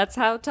 Okay, that's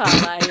how tall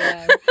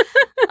I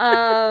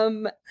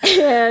am.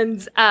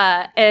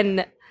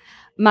 And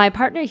my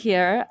partner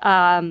here,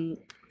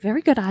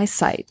 very good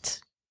eyesight.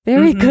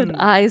 Very good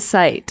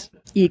eyesight.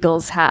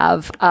 Eagles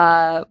have,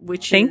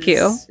 Thank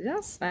you.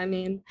 Yes, I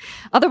mean,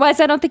 otherwise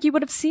I don't think you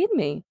would have seen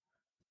me.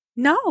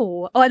 No.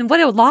 Oh, and what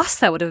a loss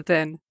that would have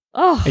been.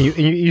 Oh,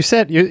 You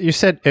said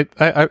it,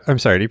 I'm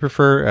sorry. Do you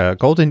prefer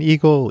golden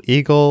eagle?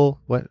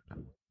 What?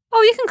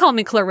 Oh, you can call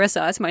me Clarissa.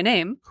 That's my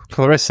name.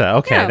 Clarissa.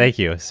 Okay, Yeah. thank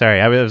you.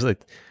 Sorry, I was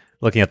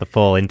looking at the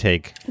full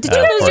intake. Did you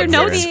lose your form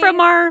notes here.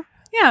 from our?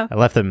 Yeah. I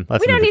left them. we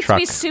in don't the need truck,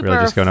 to be really super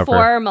just going over.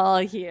 formal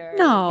here.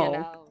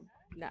 No.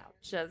 No,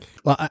 just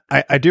Well,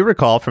 I do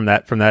recall from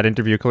that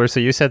interview,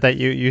 Clarissa. You said that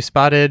you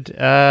spotted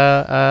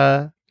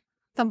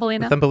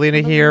Thumbelina.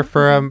 Thumbelina here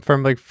from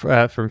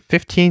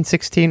 15,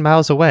 16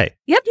 miles away.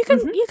 Yep. you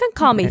can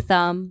call me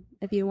Thumb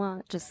if you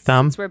want. Just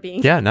Thumb? since we're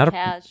being Yeah, not a-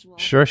 casual.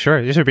 Sure.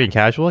 You're being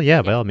casual.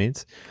 Yeah, by all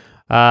means.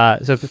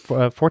 So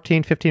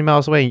 14, 15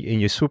 miles away,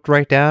 and you swooped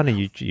right down, and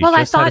you Well,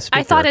 just had a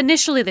I thought speaker.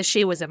 initially that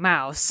she was a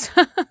mouse.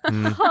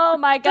 Oh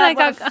my god,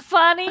 Like, what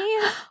funny.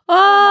 Oh,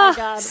 Oh my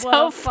god, so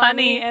what a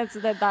funny funny.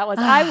 incident that was.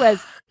 I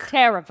was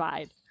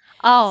terrified.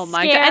 Oh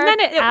my god! And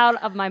then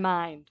out of my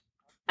mind.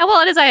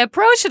 and as I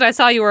approached it, I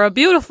saw you were a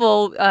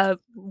beautiful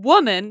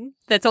woman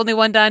that's only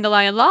one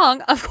dandelion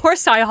long. Of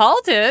course, I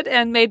halted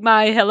and made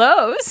my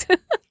hellos.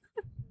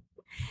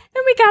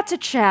 And we got to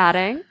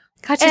chatting.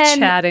 Got you And-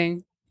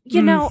 chatting.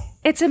 You know,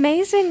 it's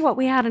amazing what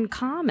we had in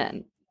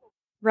common.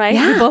 Right?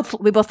 Yeah.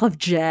 We both love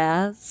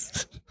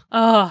jazz.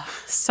 Oh,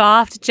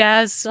 soft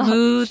jazz, Soft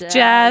smooth jazz,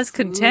 jazz, smooth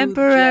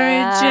contemporary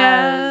jazz.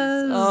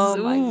 jazz. Oh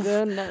my Ooh.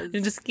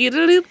 goodness. Just get a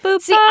loop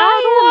of See,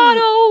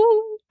 I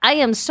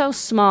am so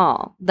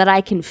small that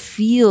I can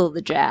feel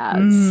the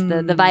jazz,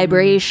 the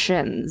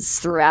vibrations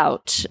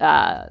throughout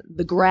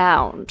the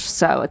ground.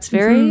 So it's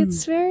very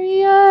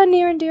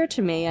near and dear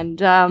to me.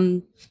 And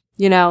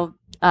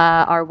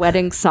our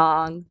wedding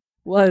song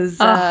was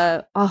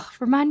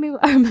remind me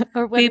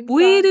our wedding Beep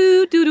wee song.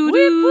 doo doo doo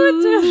Weep,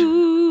 woo,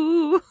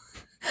 doo.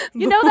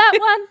 You know that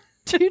one?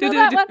 Do you know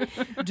that one?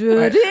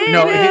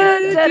 No,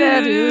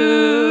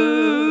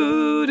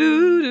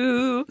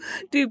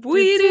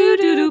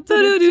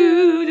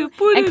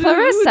 And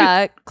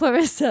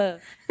Clarissa.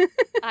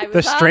 I was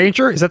The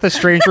Stranger? Is that The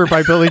Stranger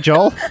by Billy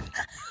Joel?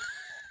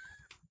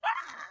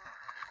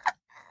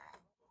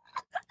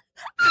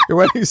 Your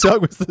wedding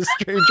song was The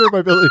Stranger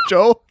by Billy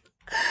Joel?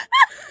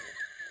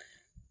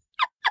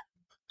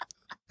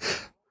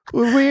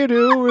 We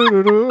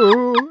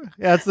do.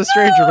 Yeah, it's The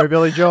Stranger by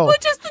Billy Joel. Well,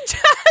 just the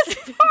jazz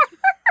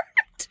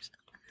part.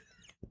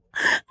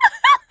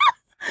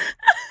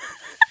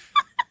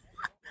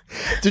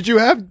 Did you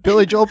have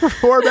Billy Joel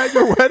perform at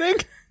your wedding?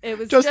 It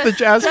was Just the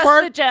jazz just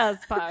part? the jazz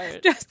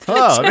part. Just the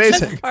Oh,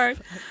 jazz amazing. part.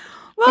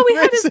 Well, we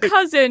had his Amazing.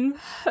 cousin,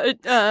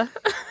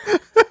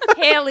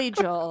 Haley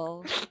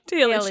Joel.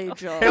 Taylor. Haley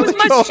Joel. It was Haley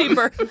much Joel.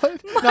 cheaper.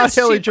 Not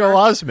Haley Joel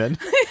Osment.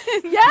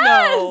 Yes.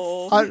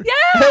 No.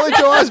 Haley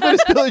Joel Osment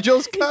is Billy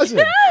Joel's cousin.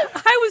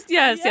 I was,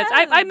 yes.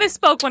 I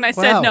misspoke when I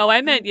said Wow. no.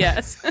 I meant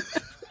yes. Well,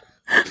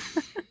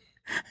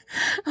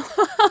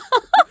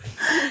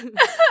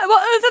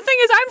 the thing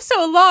is, I'm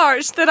so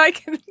large that I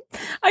can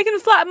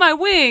flap my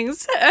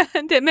wings,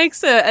 and it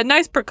makes a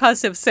nice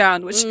percussive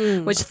sound, which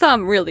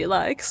Thumb really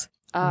likes.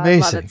 I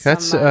love Amazing. it so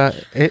That's much.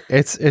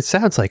 it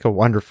sounds like a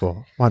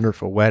wonderful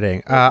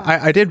wedding.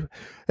 I did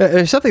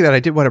there's something that I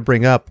did want to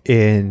bring up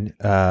in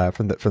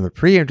from the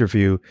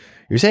pre-interview.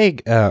 You're saying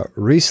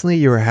recently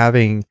you were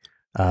having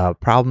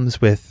problems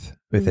with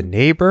a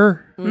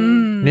neighbor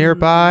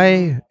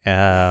nearby,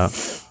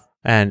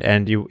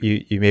 and you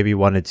maybe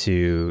wanted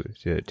to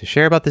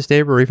share about this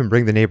neighbor, or even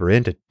bring the neighbor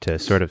in to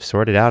sort of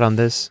sort it out on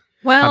this.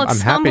 Well, I'm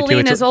it's happy to.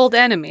 Thumbelina's old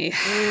enemy.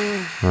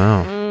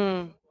 Wow.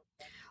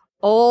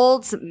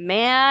 Old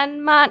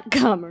Man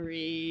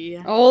Montgomery.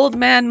 Old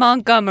Man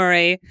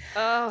Montgomery.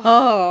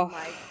 Oh.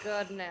 My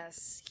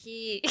goodness.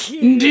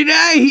 Did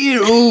I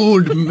hear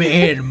old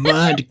man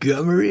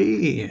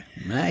Montgomery?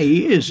 My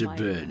ears are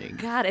burning.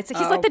 God, he's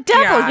like the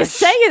devil. You gosh.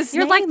 say his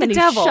You're name like the and he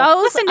devil. shows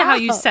Listen to how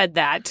you up. said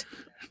that.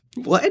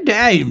 What?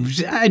 I'm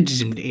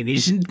just an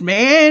innocent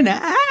man.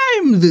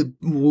 I'm the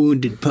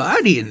wounded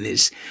party in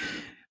this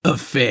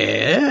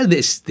affair,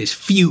 this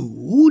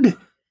feud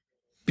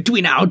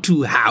between our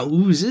two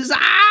houses.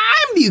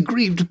 I'm the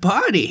aggrieved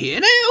party here.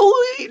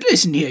 Now,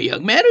 listen here,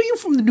 young man. Are you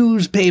from the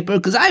newspaper?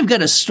 Because I've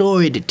got a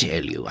story to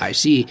tell you. I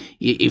see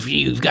if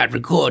you've got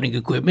recording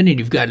equipment and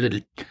you've got a little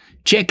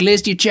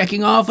checklist you're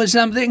checking off or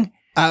something.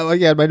 Well,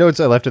 yeah, my notes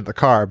I left in the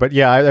car, but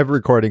yeah, I have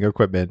recording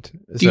equipment.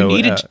 Do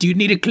you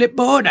need a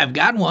clipboard? I've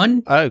got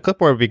one.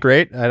 Clipboard would be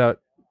great. I don't.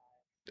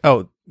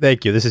 Oh,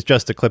 thank you. This is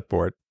just a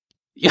clipboard.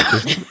 Yeah.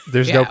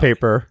 There's no Yeah.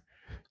 paper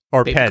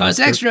or Paper pen. costs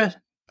extra.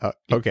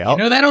 Okay, You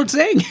know that old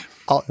saying?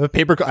 the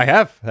paper. I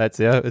have. That's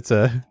it's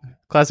a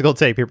classical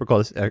take. Paper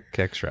costs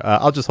extra.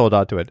 I'll just hold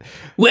on to it.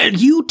 Well,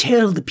 you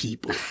tell the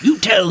people.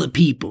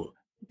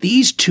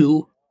 These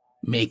two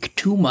make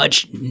too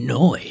much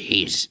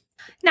noise.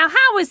 Now,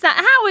 how is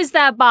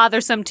that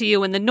bothersome to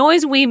you when the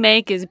noise we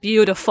make is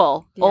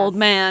beautiful, old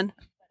man?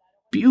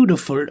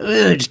 Beautiful.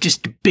 It's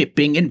just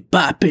bipping and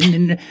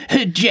bopping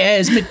and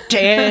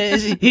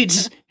jazzmatazz.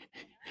 It's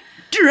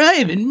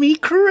driving me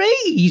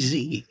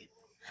crazy.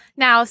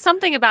 Now,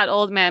 something about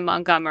Old Man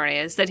Montgomery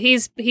is that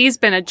he's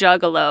been a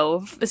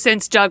juggalo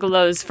since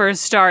juggalos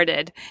first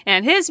started,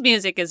 and his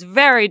music is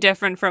very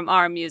different from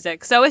our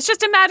music. So it's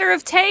just a matter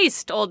of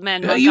taste, Old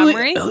Man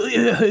Montgomery.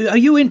 Are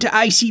you into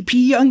ICP,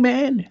 young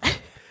man?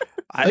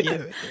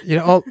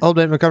 Old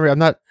man Montgomery. I'm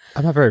not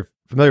very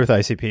familiar with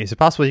ICP. Is it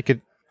possible you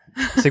could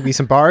sing me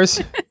some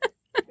bars?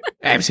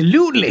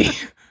 Absolutely.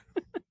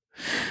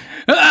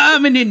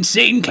 I'm an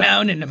insane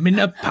clown and I'm in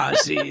a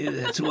posse.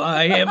 That's who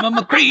I am. I'm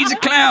a crazy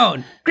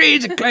clown,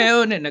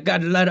 and I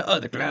got a lot of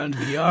other clowns.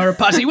 We are a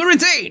posse. We're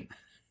insane.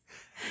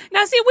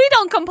 Now, see, we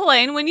don't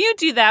complain when you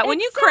do that, when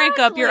you crank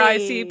up your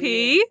Exactly.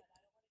 ICP.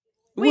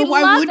 Well,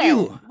 why would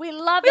you? We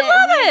love We it.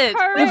 love it.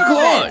 encourage Of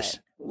course.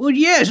 Well,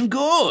 yes, of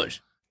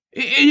course.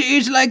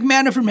 It's like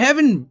manna from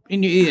heaven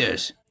in your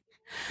ears.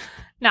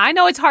 Now, I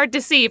know it's hard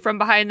to see from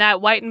behind that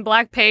white and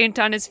black paint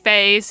on his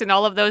face and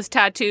all of those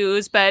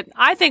tattoos, but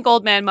I think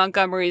Old Man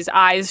Montgomery's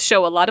eyes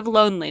show a lot of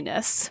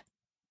loneliness.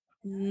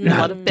 A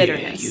lot of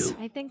bitterness. You.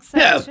 I think so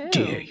How too.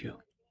 dare you?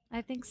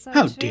 I think so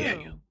How too. dare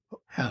you?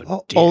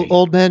 How dare you?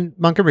 Old man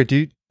Montgomery,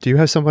 do you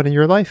have someone in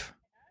your life?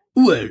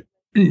 Well,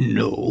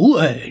 no,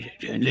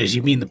 unless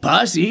you mean the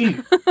posse.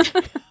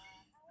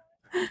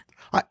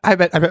 I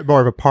meant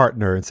more of a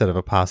partner instead of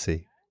a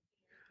posse.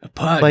 A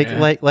partner.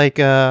 Like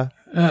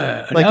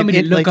Allow me to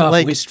an look off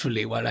like-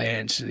 wistfully while I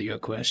answer your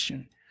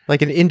question.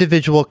 an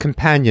individual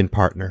companion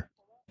partner.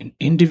 An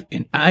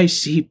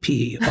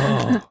ICP.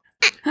 Oh,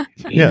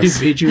 Yes.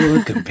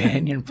 individual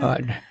companion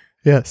partner.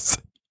 Yes.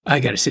 I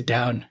gotta sit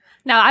down.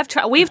 Now,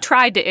 we've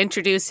tried to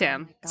introduce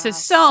him to Gosh,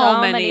 so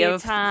so many many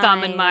of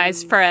Thumb and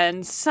Mai's times.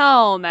 friends.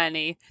 So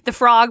many. The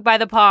frog by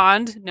the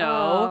pond? No.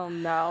 Oh,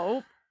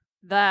 no.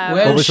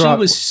 Well, was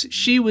wrong?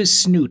 she was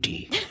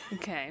snooty.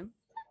 Okay.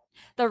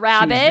 The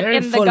rabbit very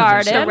in the full of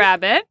garden. The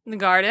rabbit in the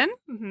garden.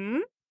 Mm-hmm.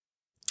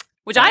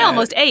 Which I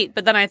almost ate,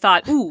 but then I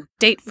thought, ooh,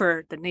 date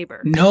for the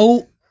neighbor.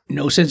 No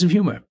sense of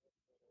humor.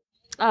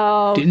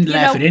 Oh, Didn't you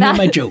laugh know, at any of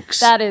my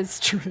jokes. That is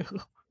true.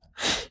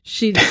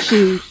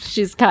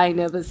 She's kind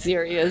of a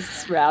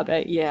serious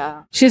rabbit.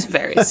 Yeah. She's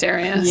very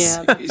serious.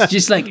 Yeah. It's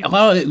just like,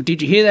 oh,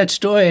 did you hear that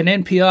story on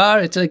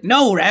NPR? It's like,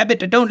 no,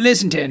 rabbit, I don't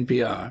listen to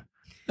NPR.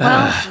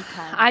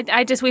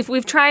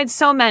 We've tried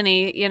so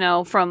many,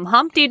 from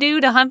Humpty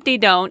Doo to Humpty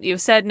Don't.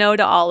 You've said no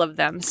to all of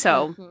them.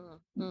 So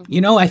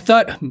You know, I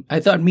thought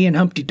me and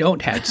Humpty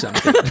Don't had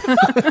something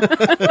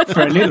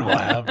for a little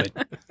while,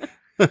 but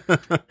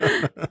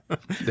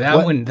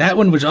that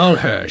one was all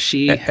her.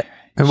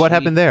 And what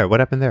happened there? What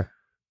happened there?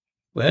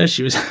 Well,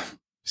 she was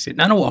sitting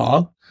on a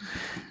wall,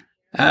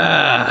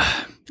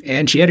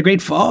 and she had a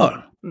great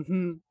fall,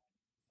 mm-hmm.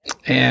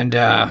 and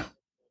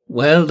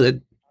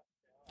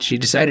she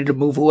decided to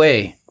move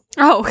away.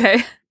 Oh,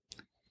 okay.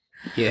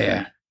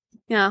 Yeah.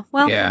 Yeah.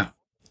 Well, Yeah.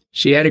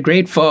 She had a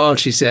great fall.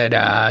 She said,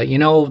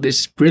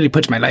 this really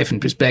puts my life in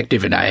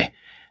perspective, and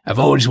I've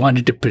always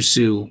wanted to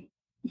pursue,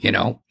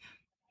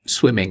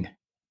 swimming.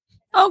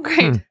 oh,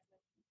 great.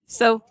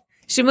 So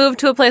she moved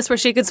to a place where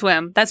she could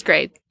swim. That's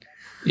great.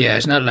 Yeah,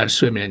 there's not a lot of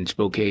swimming in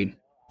Spokane.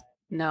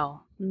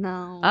 No.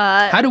 No.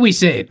 How do we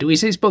say it? Do we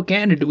say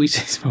Spokane or do we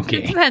say It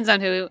Spokane? depends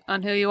on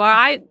who you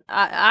are.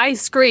 I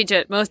screech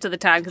it most of the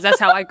time because that's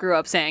how I grew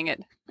up saying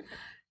it.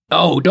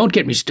 Oh, don't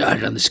get me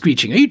started on the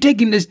screeching. Are you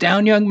taking this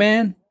down, young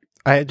man?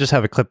 I just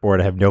have a clipboard.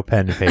 I have no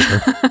pen and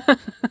paper.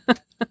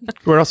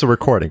 We're also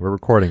recording. We're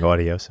recording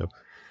audio, so.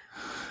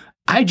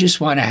 I just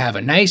want to have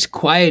a nice,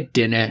 quiet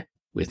dinner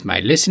with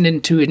my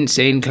listening to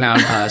Insane Clown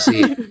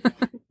Posse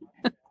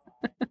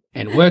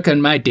and work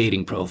on my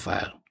dating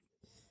profile.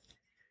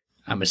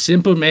 I'm a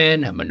simple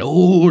man. I'm an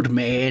old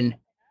man.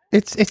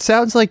 It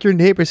sounds like your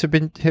neighbors have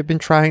been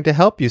trying to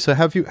help you. So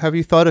have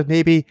you thought of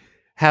maybe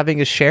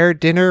having a shared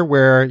dinner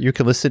where you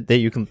can listen?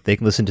 They can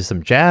listen to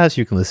some jazz.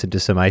 You can listen to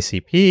some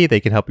ICP. They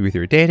can help you with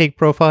your dating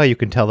profile. You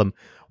can tell them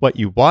what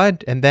you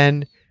want, and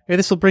then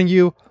this will bring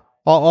you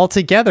all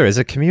together as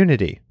a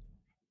community.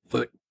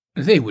 But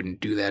they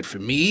wouldn't do that for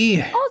me.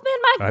 Old Man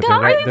I've been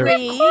Montgomery. right there.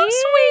 Of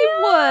course we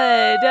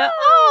would.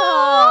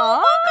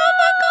 Oh,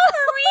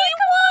 Montgomery,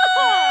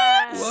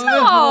 what?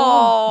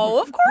 No,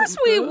 of course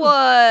we would.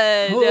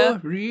 Oh,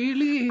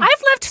 really?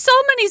 I've left so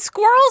many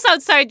squirrels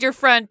outside your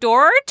front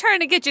door trying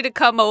to get you to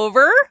come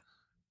over.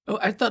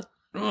 I thought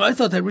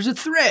that was a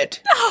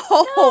threat.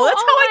 Oh,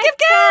 that's how I give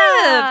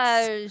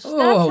gifts.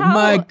 Oh,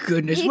 my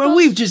goodness. Well,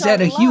 we've just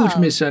had a huge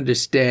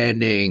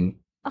misunderstanding.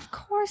 Of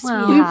course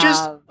Well, we We've have.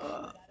 just...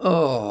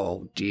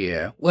 Oh,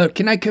 dear. Well,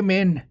 can I come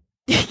in?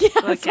 Yes,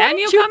 Well, can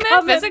you come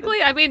in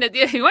physically? I mean,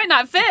 you might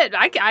not fit.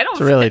 I don't.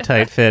 It's a really fit.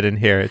 tight fit in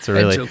here. It's a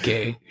really. That's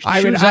okay.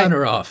 I mean, Shoes on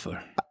or off?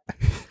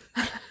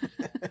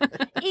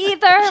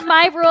 Either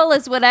my rule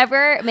is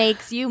whatever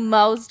makes you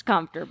most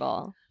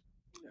comfortable.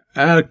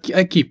 I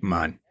keep them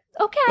on.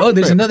 Okay. Oh,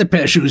 there's another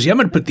pair of shoes. Yeah, I'm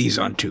going to put these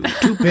on, too.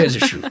 2 pairs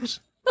of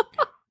shoes.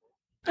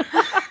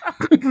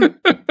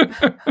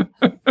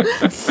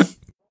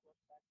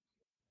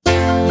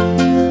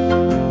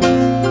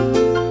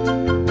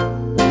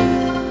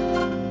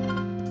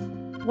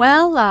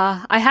 Well,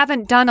 I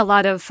haven't done a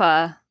lot of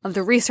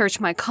the research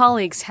my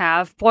colleagues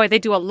have. Boy, they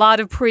do a lot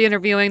of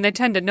pre-interviewing. They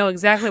tend to know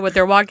exactly what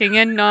they're walking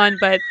in on,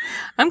 but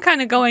I'm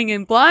kind of going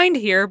in blind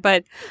here,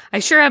 but I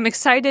sure am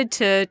excited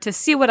to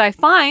see what I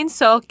find,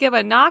 so I'll give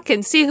a knock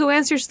and see who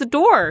answers the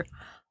door.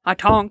 A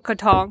tonk, a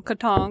tonk, a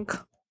tonk.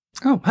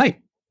 Oh, hi.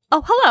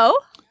 Oh, hello.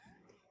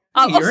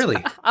 Hey, early.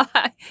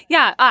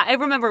 Yeah, I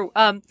remember.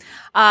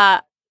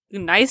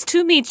 Nice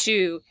to meet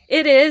you.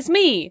 It is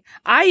me.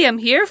 I am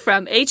here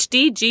from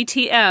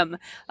HDGTM,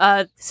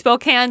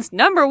 Spokane's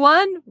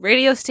 #1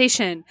 radio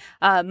station.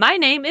 My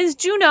name is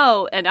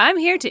Juno, and I'm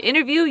here to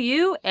interview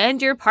you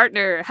and your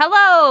partner.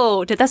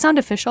 Hello. Did that sound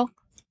official?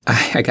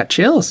 I got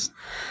chills.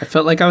 I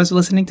felt like I was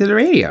listening to the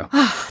radio.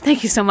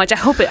 Thank you so much. I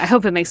hope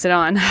it makes it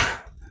on.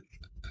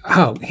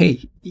 Oh, hey,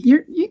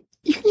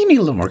 You need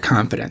a little more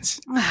confidence.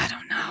 I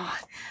don't know.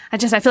 I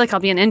feel like I'll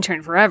be an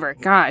intern forever.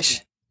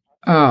 Gosh.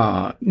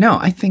 Oh no,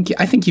 I think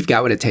you've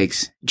got what it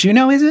takes.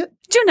 Juno, is it?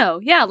 Juno,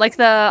 yeah, like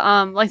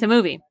the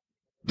movie.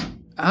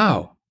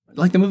 Oh,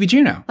 like the movie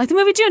Juno. Like the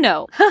movie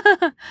Juno.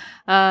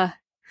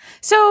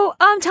 So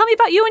tell me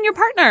about you and your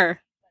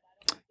partner.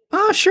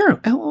 Oh, sure.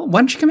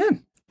 Why don't you come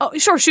in? Oh,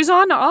 sure. Shoes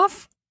on or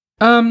off?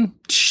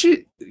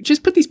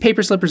 Just put these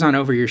paper slippers on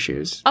over your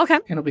shoes. Okay.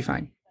 It'll be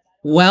fine.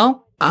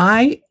 Well,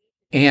 I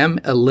am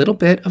a little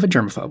bit of a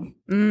germaphobe.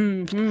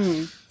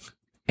 Mm-hmm.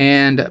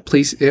 And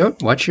please,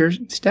 watch your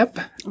step.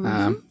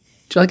 Mm-hmm. Do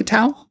you like a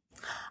towel?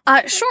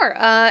 Sure.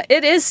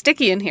 It is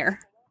sticky in here.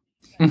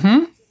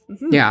 Mm-hmm.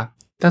 Mm-hmm. Yeah,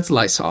 that's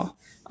Lysol.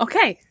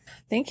 Okay.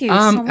 Thank you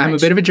so much. I'm a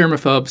bit of a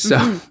germaphobe,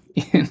 so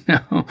you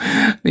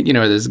know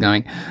where this is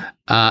going.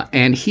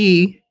 And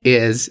he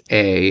is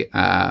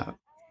a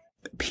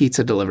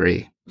pizza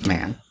delivery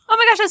man. Oh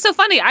my gosh, that's so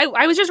funny.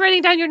 I was just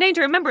writing down your name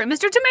to remember it,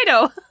 Mr.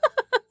 Tomato.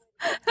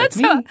 That's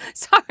me.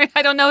 Sorry,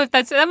 I don't know if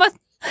that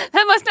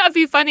must not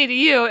be funny to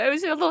you. It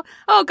was a little.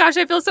 Oh gosh,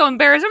 I feel so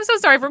embarrassed. I'm so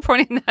sorry for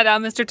pointing that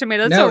out, Mr.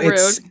 Tomato. That's so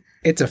rude.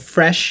 It's a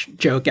fresh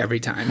joke every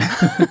time.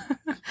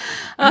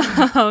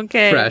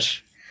 Okay.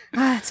 Fresh.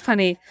 It's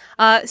funny.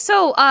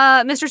 So,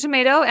 Mr.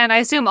 Tomato, and I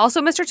assume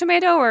also Mr.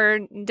 Tomato, or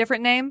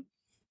different name?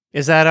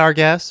 Is that our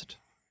guest?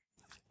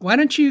 Why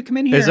don't you come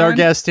in here? Is our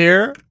guest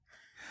here?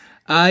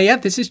 Yeah,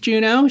 this is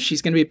Juno.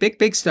 She's going to be a big,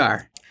 big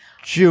star.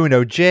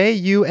 Juno,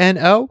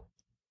 Juno.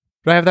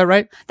 Do I have that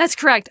right? That's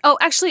correct. Oh,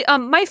 actually,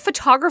 my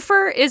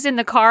photographer is in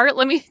the car.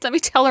 Let me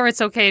tell her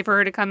it's okay for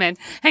her to come in.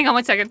 Hang on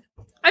one second.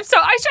 I should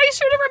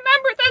have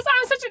remembered this.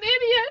 I'm such an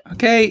idiot.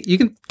 Okay, you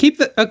can keep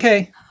the.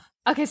 Okay.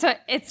 Okay, so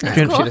it's She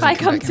cool if doesn't I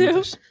come come back in with too.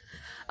 us.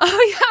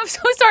 Oh yeah, I'm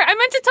so sorry. I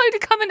meant to tell you to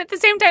come in at the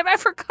same time. I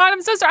forgot.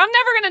 I'm so sorry. I'm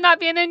never gonna not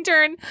be an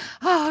intern.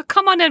 Oh,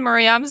 come on in,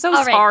 Maria. I'm so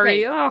All right,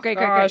 sorry. great. Oh,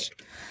 Great.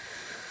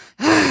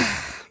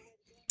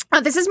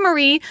 This is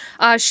Marie.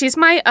 She's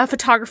my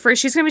photographer.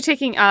 She's going to be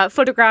taking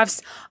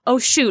photographs. Oh,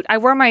 shoot. I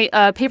wore my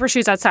paper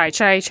shoes outside.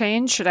 Should I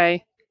change? Should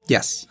I?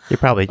 Yes. You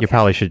probably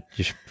should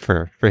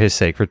for his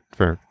sake,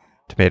 for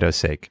Tomato's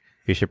sake,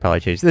 you should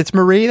probably change. It's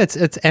Marie. It's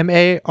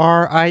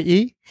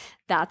Marie.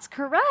 That's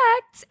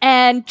correct.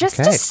 And just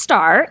to Okay.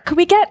 start, could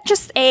we get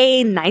just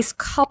a nice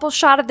couple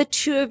shot of the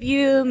two of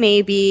you?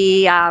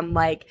 Maybe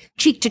like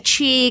cheek to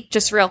cheek,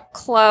 just real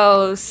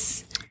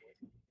close.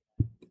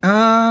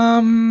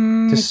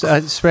 Just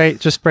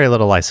spray a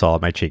little Lysol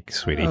on my cheek,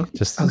 sweetie. Oh,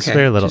 Just okay.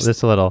 spray a little.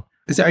 Just a little.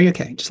 Are you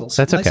okay? Just a little.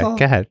 That's okay. Lysol?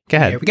 Go ahead.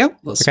 Here we go.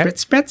 Little Okay.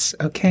 spritz.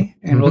 Okay,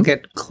 and we'll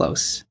get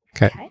close.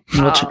 Okay. Okay.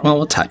 And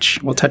we'll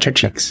touch. We'll touch our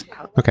cheeks.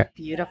 Okay.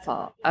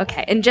 Beautiful.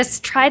 Okay, and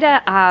just try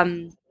to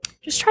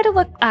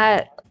look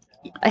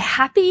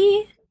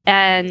happy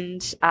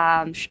and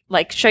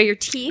like show your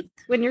teeth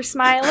when you're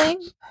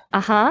smiling.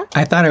 Uh-huh.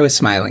 I thought I was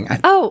smiling.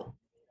 Oh,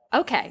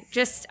 okay.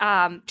 Just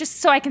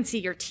so I can see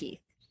your teeth.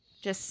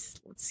 Just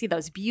let's see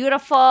those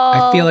beautiful.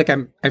 I feel like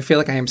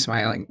I am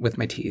smiling with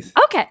my teeth.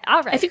 Okay.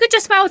 All right. If you could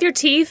just smile with your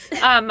teeth.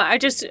 I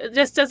just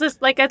does this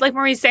like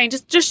Marie's saying.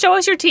 Just show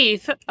us your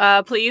teeth,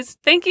 please.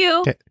 Thank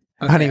you. Okay.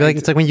 Okay, Honey, like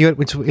it's like when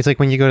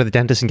you go to the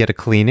dentist and get a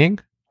cleaning.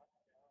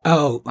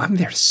 Oh, I'm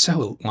there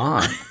so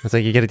long. It's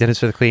like you get a dentist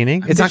for the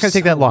cleaning. It's there not going to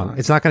take so that long. long.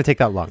 It's not going to take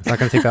that long. It's not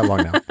going to take that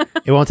long now.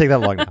 It won't take that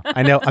long now.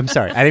 I know. I'm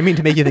sorry. I didn't mean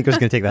to make you think it was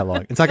going to take that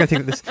long. It's not going to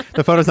take this.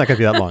 The photo's not going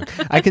to be that long.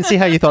 I can see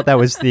how you thought that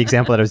was the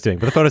example that I was doing,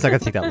 but the photo's not going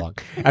to take that long.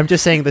 I'm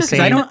just saying the 'Cause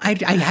same. I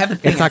have a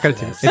thing. It's not going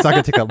to. It's not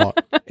going to take that long.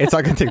 It's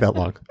not going to take that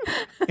long.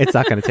 It's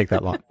not going to take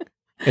that long.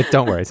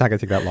 Don't worry. It's not going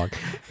to take that long.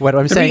 What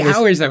I'm 3 saying is,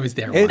 hours I was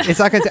there. it's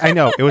not going to. I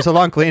know. It was a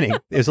long cleaning.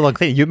 It was a long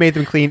cleaning. You made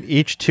them clean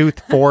each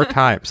tooth 4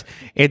 times.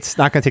 It's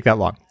not going to take that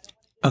long.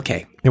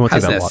 Okay. It won't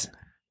How's take that this? long.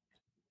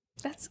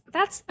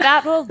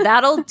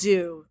 That'll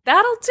do.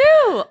 That'll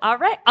do. All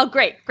right. Oh,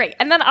 great.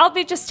 And then I'll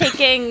be just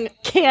taking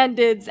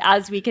candids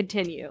as we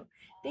continue.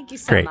 Thank you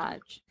so Great.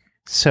 much.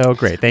 So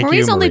great. Thank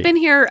Marie's you, only Marie. been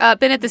here,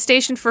 been at the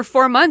station for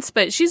 4 months,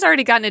 but she's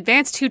already gotten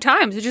advanced 2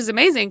 times, which is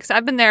amazing because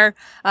I've been there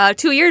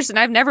 2 years and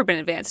I've never been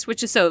advanced,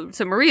 which is so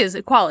Marie is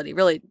a quality,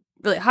 really,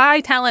 really high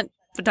talent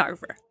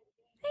photographer.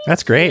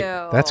 That's great.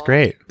 you. That's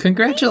great.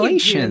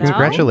 Congratulations. Juno.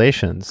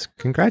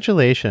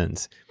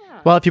 Congratulations.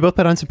 Well, if you both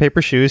put on some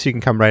paper shoes, you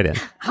can come right in.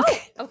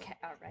 Okay.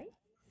 All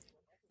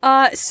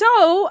right.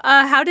 So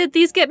how did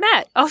these get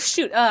met? Oh,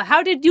 shoot.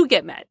 How did you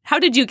get met? How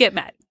did you get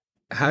met?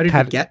 How did How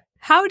you did- get?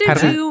 How did How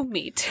did- you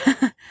meet?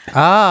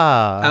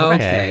 Ah,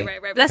 Okay. okay.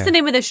 Right. That's the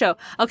name of the show.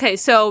 Okay,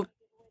 so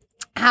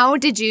how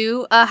did a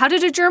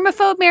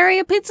germaphobe marry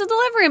a pizza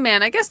delivery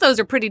man? I guess those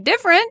are pretty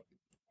different.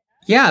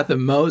 Yeah, the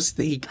most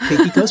he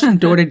goes from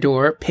door to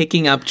door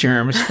picking up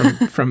germs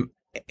from.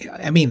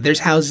 I mean, there's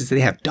houses that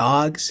have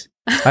dogs.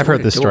 I've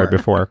heard this story Door.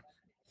 before.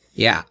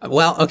 Yeah.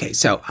 Well, okay.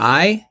 So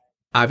I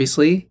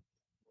obviously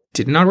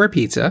did not order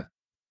pizza,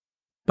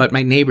 but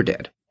my neighbor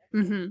did.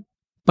 Mm-hmm.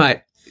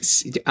 But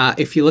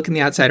if you look in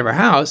the outside of our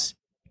house,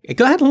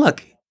 go ahead and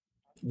look.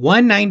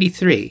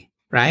 193,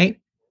 right?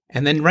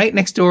 And then right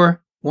next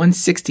door,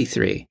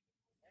 163.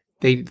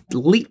 They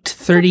leaped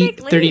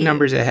 30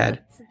 numbers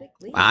ahead. It's a big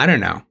leap. I don't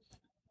know.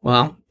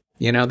 Well,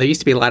 You know, there used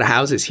to be a lot of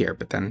houses here,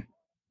 but then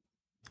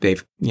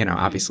they've, you know,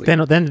 obviously.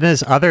 Then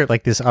this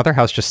other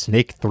house just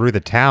snaked through the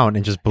town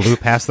and just blew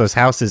past those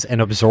houses and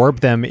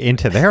absorbed them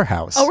into their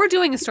house. Oh, we're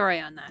doing a story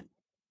on that.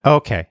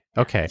 Okay.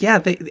 Yeah,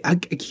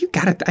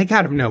 I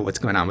gotta know what's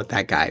going on with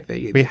that guy.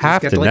 We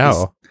have to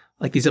know.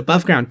 Like these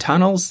above ground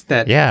tunnels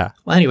that. Yeah.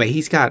 Well, anyway,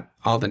 he's got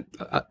all the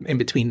in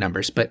between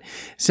numbers, but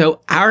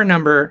so our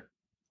number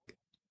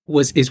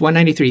is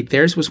 193.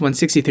 Theirs was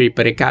 163,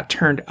 but it got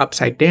turned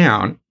upside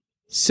down.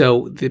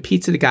 So the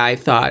pizza guy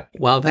thought,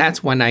 well,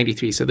 that's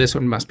 193, so this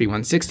one must be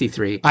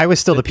 163. I was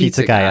still the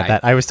pizza guy at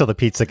that. I was still the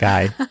pizza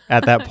guy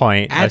at that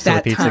point. I was still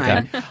At the that pizza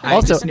time, guy. I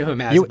just knew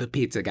him as the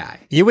pizza guy.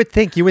 You would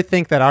think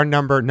that our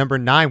number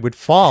 9 would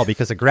fall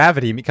because of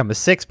gravity and become a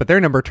 6, but their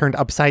number turned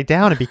upside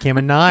down and became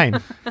a 9.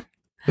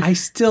 I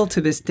still,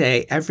 to this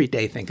day, every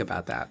day think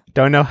about that.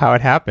 Don't know how it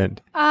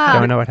happened.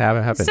 Don't know what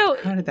happened. So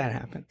How did that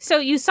happen?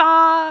 you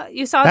saw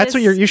That's this,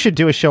 what you should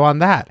do a show on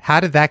that. How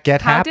did that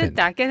get how happen? did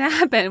that get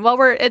happen? Well,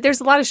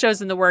 there's a lot of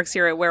shows in the works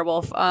here at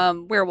Werewolf.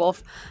 Oh,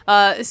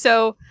 is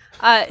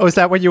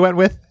that what you went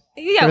with?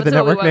 Yeah, For the that's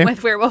what we network went name?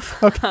 with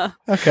Werewolf.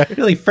 Okay.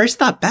 Really, first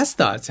thought, best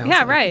thought. It sounds Yeah,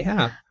 like. right.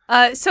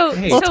 Yeah, So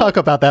We'll talk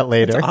about that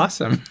later.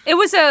 awesome. it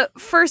was a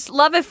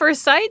love at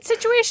first sight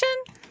situation.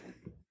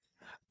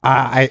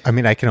 I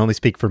mean, I can only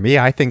speak for me.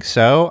 I think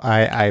so.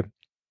 Well,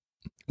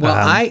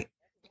 I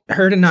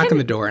heard a knock on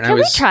the door, and I Can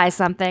we was try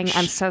something?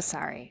 I'm so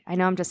sorry. I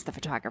know I'm just the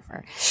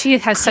photographer. She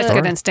has such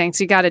good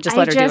instincts. You got to just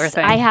let her do her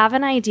thing. I have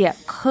an idea.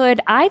 Could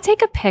I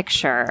take a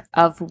picture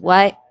of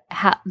what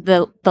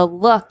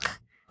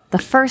the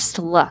first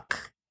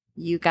look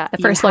you got? The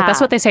first look.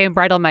 That's what they say in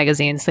bridal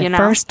magazines. The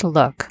first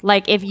look.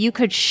 Like if you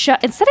could show,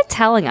 instead of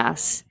telling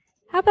us,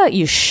 how about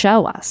you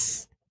show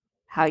us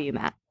how you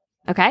met?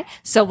 Okay.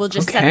 So we'll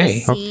just set the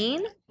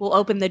scene. We'll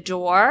open the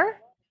door.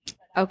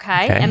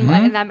 Okay. And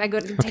then I'm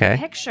going to take a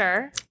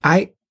picture.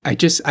 I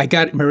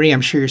got Marie.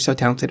 I'm sure you're so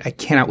talented. I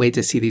cannot wait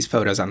to see these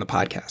photos on the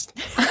podcast.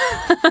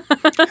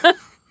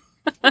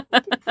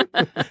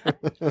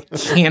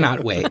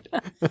 Cannot wait.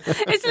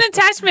 It's an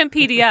attachment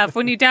PDF.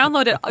 When you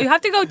download it, you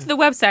have to go to the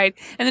website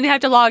and then you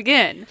have to log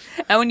in.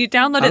 And when you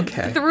download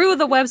it through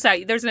the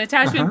website, there's an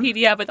attachment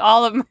PDF with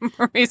all of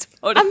Marie's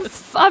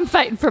photos. I'm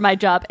fighting for my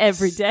job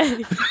every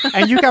day.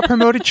 And you got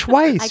promoted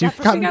twice. You've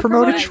gotten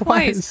promoted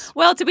twice.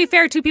 Well, to be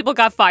fair, 2 people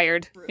got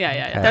fired.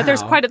 Yeah.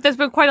 There's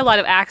been quite a lot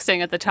of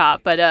axing at the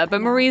top, but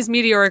Marie's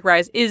meteoric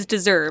rise is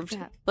deserved.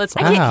 Yeah. Let's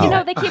Wow. You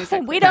know, they keep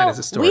saying we that is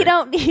a story.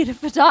 don't need a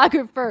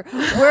photographer.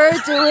 We're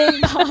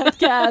doing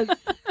podcasts,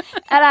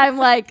 and I'm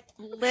like,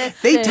 listen.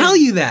 They tell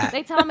you that.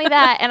 They tell me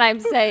that, and I'm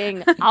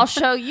saying, I'll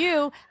show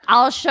you,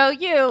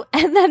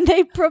 and then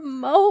they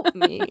promote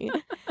me.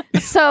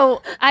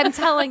 So I'm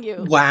telling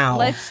you, Wow.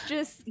 let's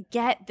just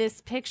get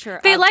this picture.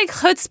 They of- like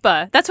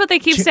chutzpah. That's what they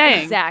keep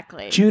saying.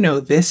 exactly.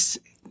 Juno, this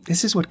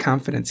is what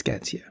confidence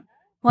gets you.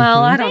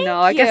 Well, I don't know.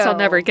 I guess I'll you.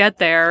 never get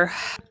there.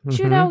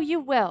 Juno,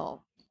 you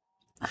will.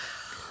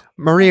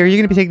 Marie, are you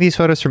going to be taking these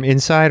photos from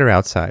inside or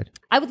outside?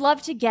 I would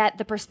love to get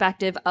the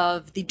perspective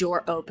of the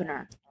door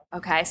opener.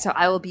 Okay, so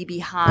I will be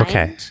behind.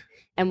 Okay.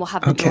 And we'll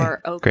have the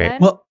door open.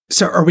 Great. Well,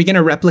 so are we going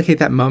to replicate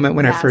that moment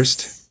when I Yes.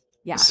 first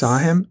Yes. saw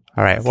him?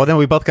 All right. Well, then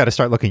we both got to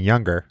start looking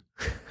younger.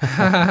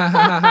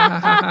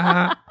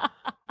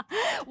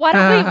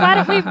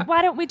 Why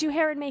don't we do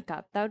hair and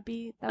makeup? That would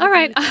be All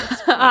right.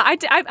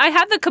 I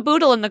have the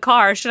caboodle in the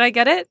car. Should I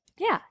get it?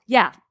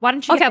 Yeah. Why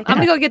don't you? Okay, I'm going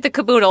to go get the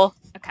caboodle.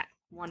 Okay.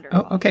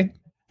 Wonderful. Oh, okay.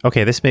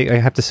 Okay, I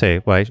have to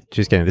say, well,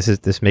 just kidding.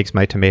 This makes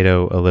my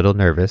tomato a little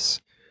nervous.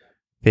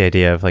 The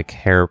idea of like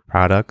hair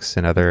products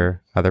and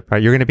other products.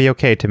 You're going to be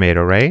okay,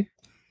 tomato, right?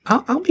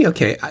 I'll be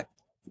okay.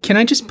 Can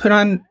I just put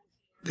on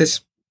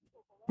this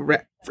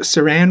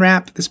saran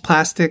wrap, this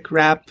plastic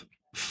wrap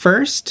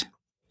first?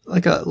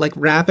 Like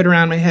wrap it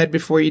around my head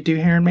before you do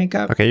hair and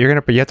makeup? Okay,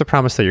 but you have to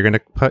promise that you're going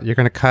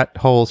to cut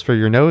holes for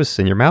your nose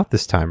and your mouth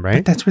this time, right?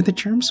 But that's where the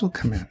germs will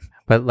come in.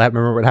 But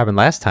remember what happened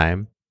last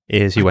time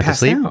is you went to passed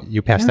sleep. out.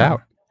 You passed Yeah.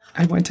 out.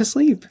 I went to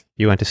sleep.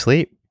 You went to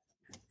sleep.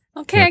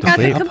 Okay, I got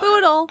the Sleep.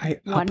 caboodle.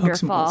 I'll poke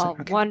some holes in.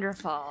 Wonderful. Okay.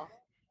 Wonderful.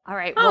 All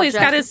right. Oh, well, he's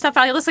got his stuff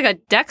out. He looks like a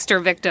Dexter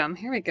victim.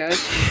 Here we go.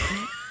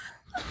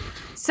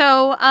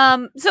 So I,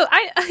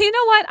 you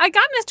know what? I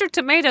got Mr.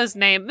 Tomato's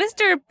name,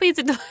 Mr.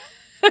 Pizza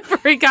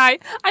Delivery Guy.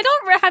 I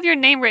don't have your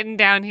name written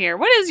down here.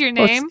 What is your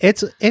Well, name?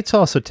 it's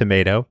also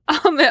tomato.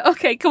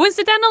 Okay,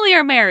 coincidentally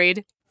or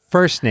married?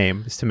 First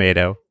name is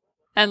tomato.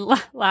 And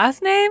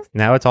last name?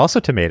 Now it's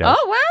also tomato.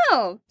 Oh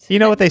wow! You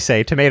know what they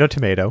say, tomato,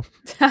 tomato.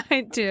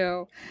 I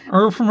do.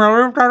 Are you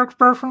familiar with that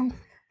expression?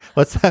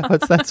 What's that?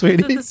 What's that, The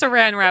sweetie?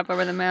 saran wrap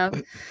over the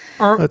mouth.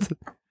 What's-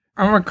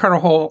 I'm going to cut a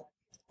hole.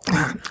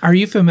 Are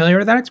you familiar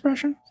with that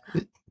expression?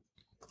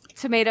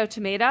 tomato.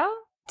 Tomato.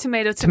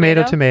 tomato,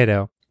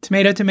 tomato.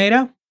 Tomato,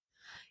 tomato?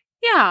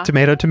 Yeah.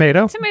 Tomato,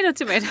 tomato. Tomato.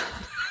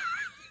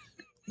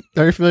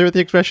 Are you familiar with the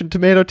expression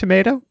tomato,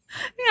 tomato?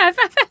 Yeah,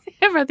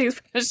 I've heard the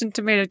expression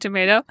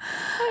tomato.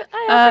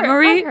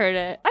 Marie,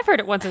 Marie? I've heard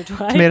it once or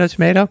twice. Tomato,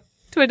 tomato.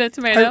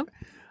 Tomato.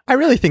 I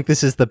really think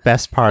this is the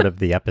best part of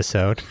the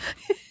episode.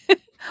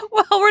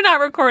 Well, we're not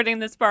recording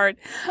this part.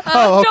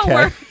 Oh, Don't okay.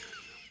 worry.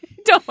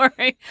 Don't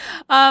worry.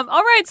 All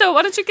right. So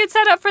why don't you get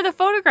set up for the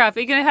photograph? Are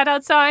you gonna head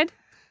outside?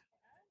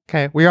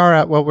 Okay, we are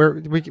at. Well,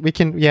 we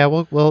can. Yeah,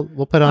 we'll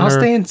put on. I'll our,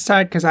 stay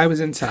inside because I was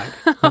inside.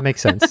 That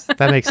makes sense.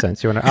 That makes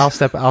sense. You want to? I'll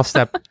step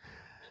outside.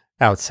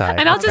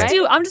 And I'll Okay. just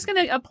I'm just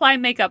gonna apply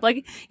makeup,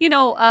 like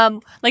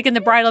like in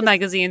the bridal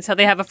magazines, how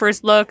they have a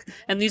first look,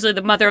 and usually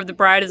the mother of the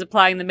bride is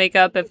applying the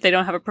makeup if they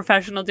don't have a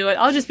professional do it.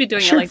 I'll just be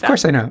doing Sure, it like of that.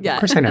 course I know. Yeah, Of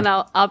course I know. and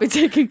I'll be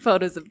taking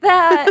photos of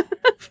that.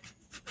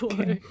 For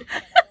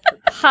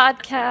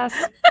podcast,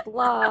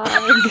 blog,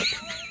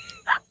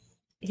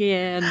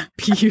 and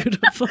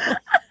beautiful.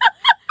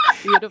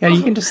 Beautiful. Yeah,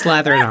 you can just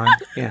slather it on.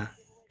 Yeah.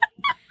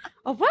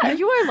 Oh, wow,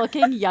 you are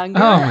looking younger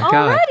Oh, my God.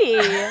 already.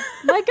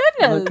 My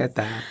goodness. Look at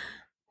that.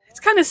 It's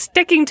kind of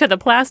sticking to the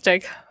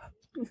plastic.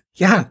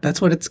 Yeah,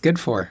 that's what it's good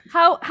for.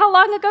 How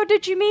long ago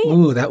did you meet?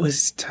 Ooh, that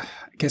was,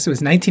 I guess it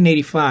was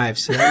 1985.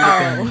 So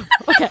that would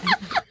have been Okay.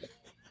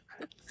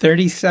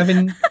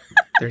 37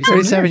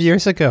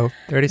 years ago.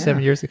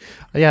 37 years ago.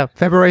 Yeah,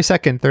 February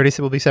 2nd.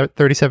 30 will be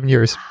 37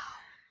 years.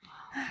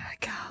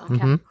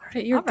 Mhm. All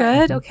right, you're All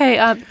right. good. Okay.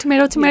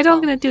 Tomato. Beautiful.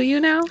 I'm gonna do you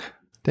now.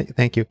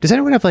 Thank you. Does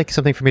anyone have like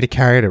something for me to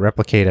carry to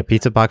replicate a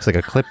pizza box, like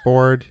a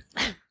clipboard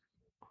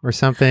or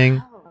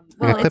something?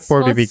 Like a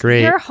clipboard would be it's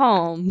great. your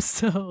home,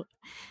 so.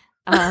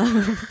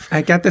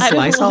 I got this I don't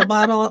Lysol know.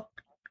 bottle.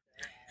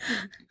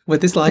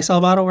 Would this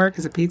Lysol bottle work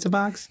as a pizza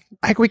box?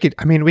 We could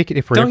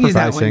if we're Don't use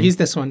that improvising. one. Use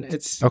this one.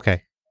 It's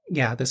Okay.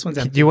 yeah, this one's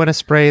Do empty. you want to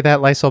spray that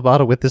Lysol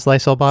bottle with this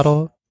Lysol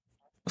bottle?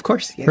 Of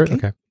course. Yeah. Or-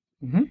 Okay.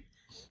 okay.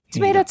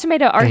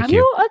 Tomato, are Thank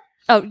you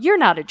oh, you're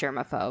not a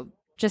germaphobe.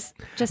 Just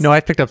No, I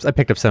picked up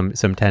some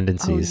Oh,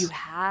 tendencies. you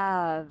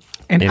have.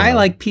 And You I know.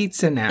 like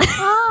pizza now.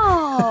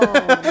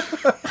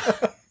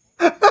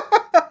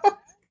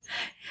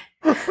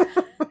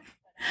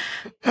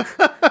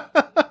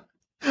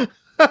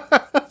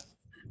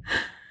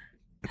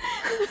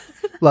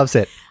 Loves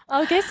it.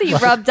 Okay, so you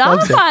Loves- rubbed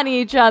loves off it. on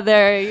each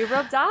other. You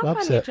rubbed off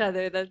Loves on it. each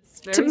other. That's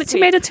very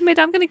sweet.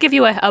 Tomato. I'm gonna give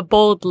you a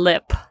bold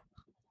lip.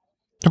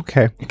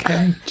 Okay.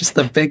 Okay. Just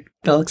the big,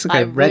 that looks like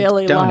I a red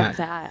really donut. love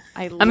that.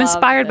 I'm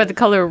inspired by the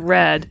color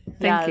red.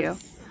 Thank you.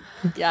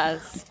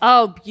 Yes.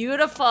 Oh,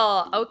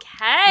 beautiful.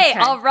 Okay.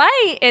 All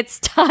right. It's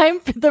time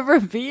for the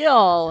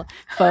reveal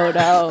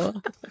photo.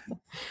 All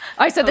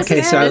right. So this Okay,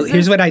 is so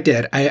here's what I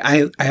did.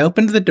 I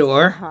opened the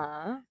door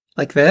Huh.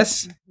 like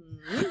this,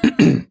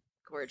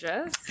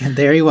 Gorgeous. and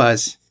there he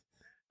was,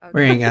 Okay.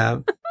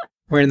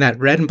 wearing that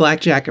red and black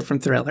jacket from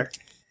Thriller.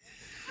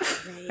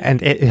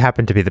 And it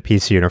happened to be the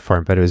pizza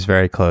uniform, but it was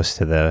very close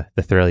to the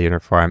Thrill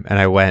uniform. And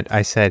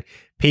I said,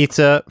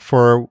 pizza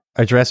for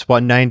address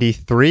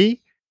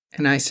 193.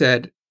 And I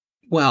said,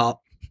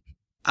 well,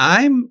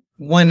 I'm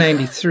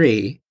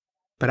 193,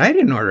 but I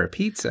didn't order a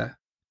pizza.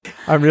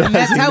 I'm And realizing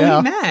that's how now.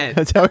 we met.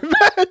 That's how we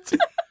met.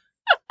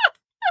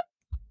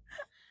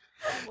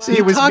 See, We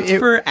it was talked it,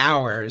 for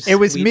hours. it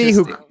was We me just-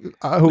 who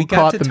we got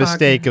caught to the talking.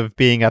 mistake of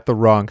being at the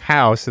wrong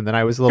house, and then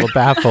I was a little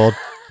baffled.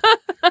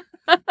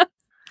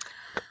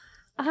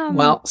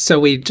 Well, so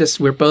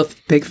we're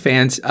both big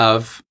fans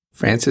of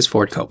Francis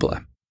Ford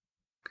Coppola.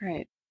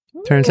 Great.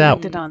 Turns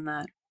out, Connected on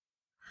that.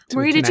 So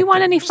we Marie, did you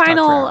want connected. any We just talked for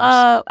final?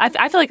 hours.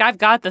 I feel like I've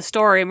got the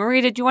story.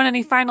 Marie, did you want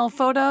any final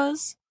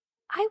photos?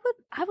 I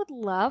would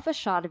love a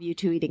shot of you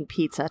two eating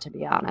pizza, to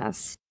be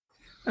honest.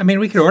 I mean,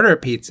 we could order a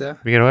pizza.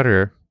 we can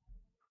order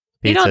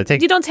pizza.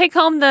 You don't take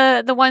home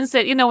the ones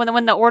that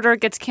when the order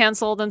gets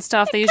canceled and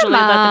stuff. They usually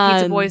let the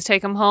pizza on. boys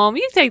take them home.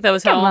 You take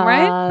those Come home,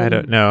 right? I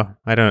don't know.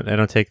 I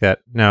don't take that.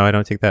 No, I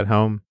don't take that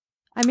home.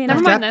 I mean, Never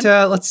I've mind got,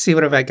 then. let's see,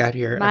 what have I got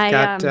here? my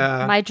I've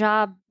got, my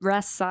job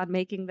rests on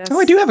making this. oh,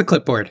 I do have a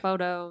clipboard.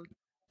 photo.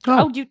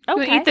 Oh. Oh, you You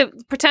okay?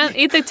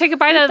 take a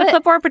bite out of the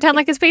clipboard, pretend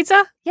like it's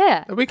pizza.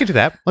 Yeah. We could do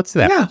that. Let's do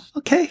that. Yeah,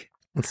 okay.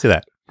 Let's do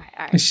that. All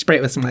I right. should spray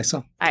it with some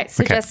Lysol. All right.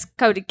 So Okay. just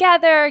go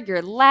together.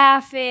 You're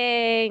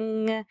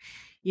laughing.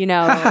 You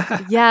know,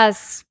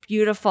 yes,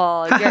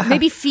 beautiful.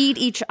 Maybe feed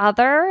each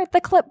other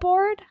the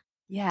clipboard.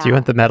 Yeah. Do you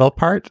want the metal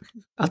part?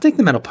 I'll take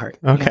the metal part.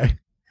 Okay.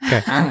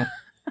 Yeah.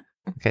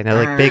 Okay. Now,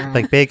 like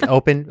big,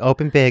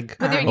 open, big.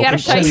 With your- you I gotta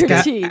show your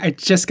got, teeth. I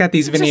just got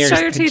these Just veneers. show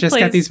your teeth, I just please.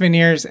 got these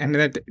veneers, and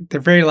they're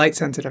very light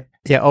sensitive.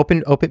 Yeah,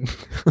 open.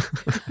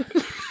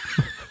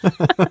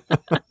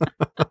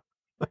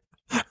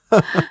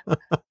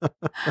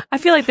 I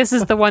feel like this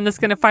is the one that's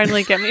going to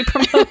finally get me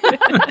promoted.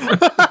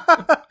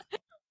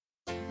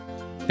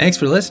 Thanks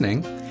for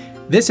listening.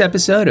 This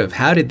episode of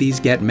How Did These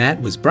Get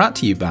Met was brought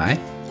to you by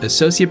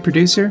Associate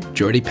Producer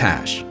Jordy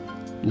Pash,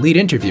 Lead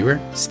Interviewer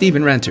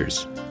Stephen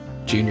Renters,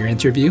 Junior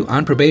Interview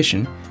on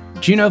Probation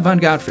Juno Von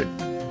Gottfried,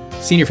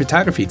 Senior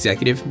Photography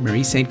Executive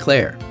Marie St.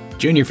 Clair,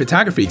 Junior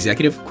Photography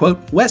Executive, quote,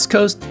 West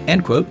Coast,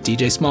 end quote,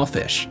 DJ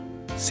Smallfish,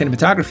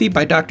 Cinematography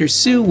by Dr.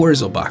 Sue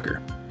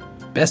Wurzelbacher,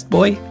 Best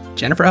Boy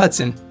Jennifer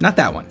Hudson, not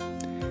that one,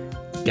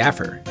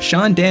 Gaffer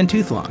Sean Dan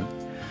Toothlong,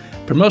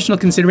 Promotional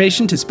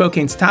consideration to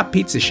Spokane's top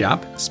pizza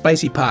shop,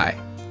 Spicy Pie.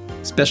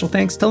 Special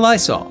thanks to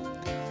Lysol.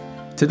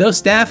 To those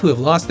staff who have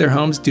lost their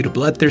homes due to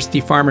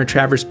bloodthirsty farmer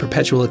Travers'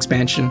 perpetual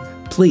expansion,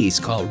 please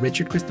call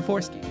Richard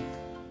Christoforski.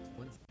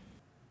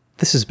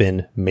 This has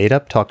been Made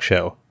Up Talk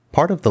Show,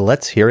 part of the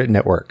Let's Hear It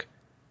network.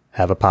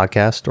 Have a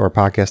podcast or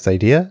podcast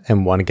idea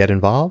and want to get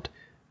involved?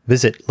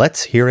 Visit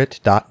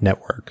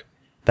letshearit.network.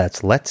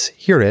 That's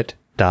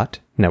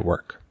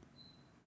letshearit.network.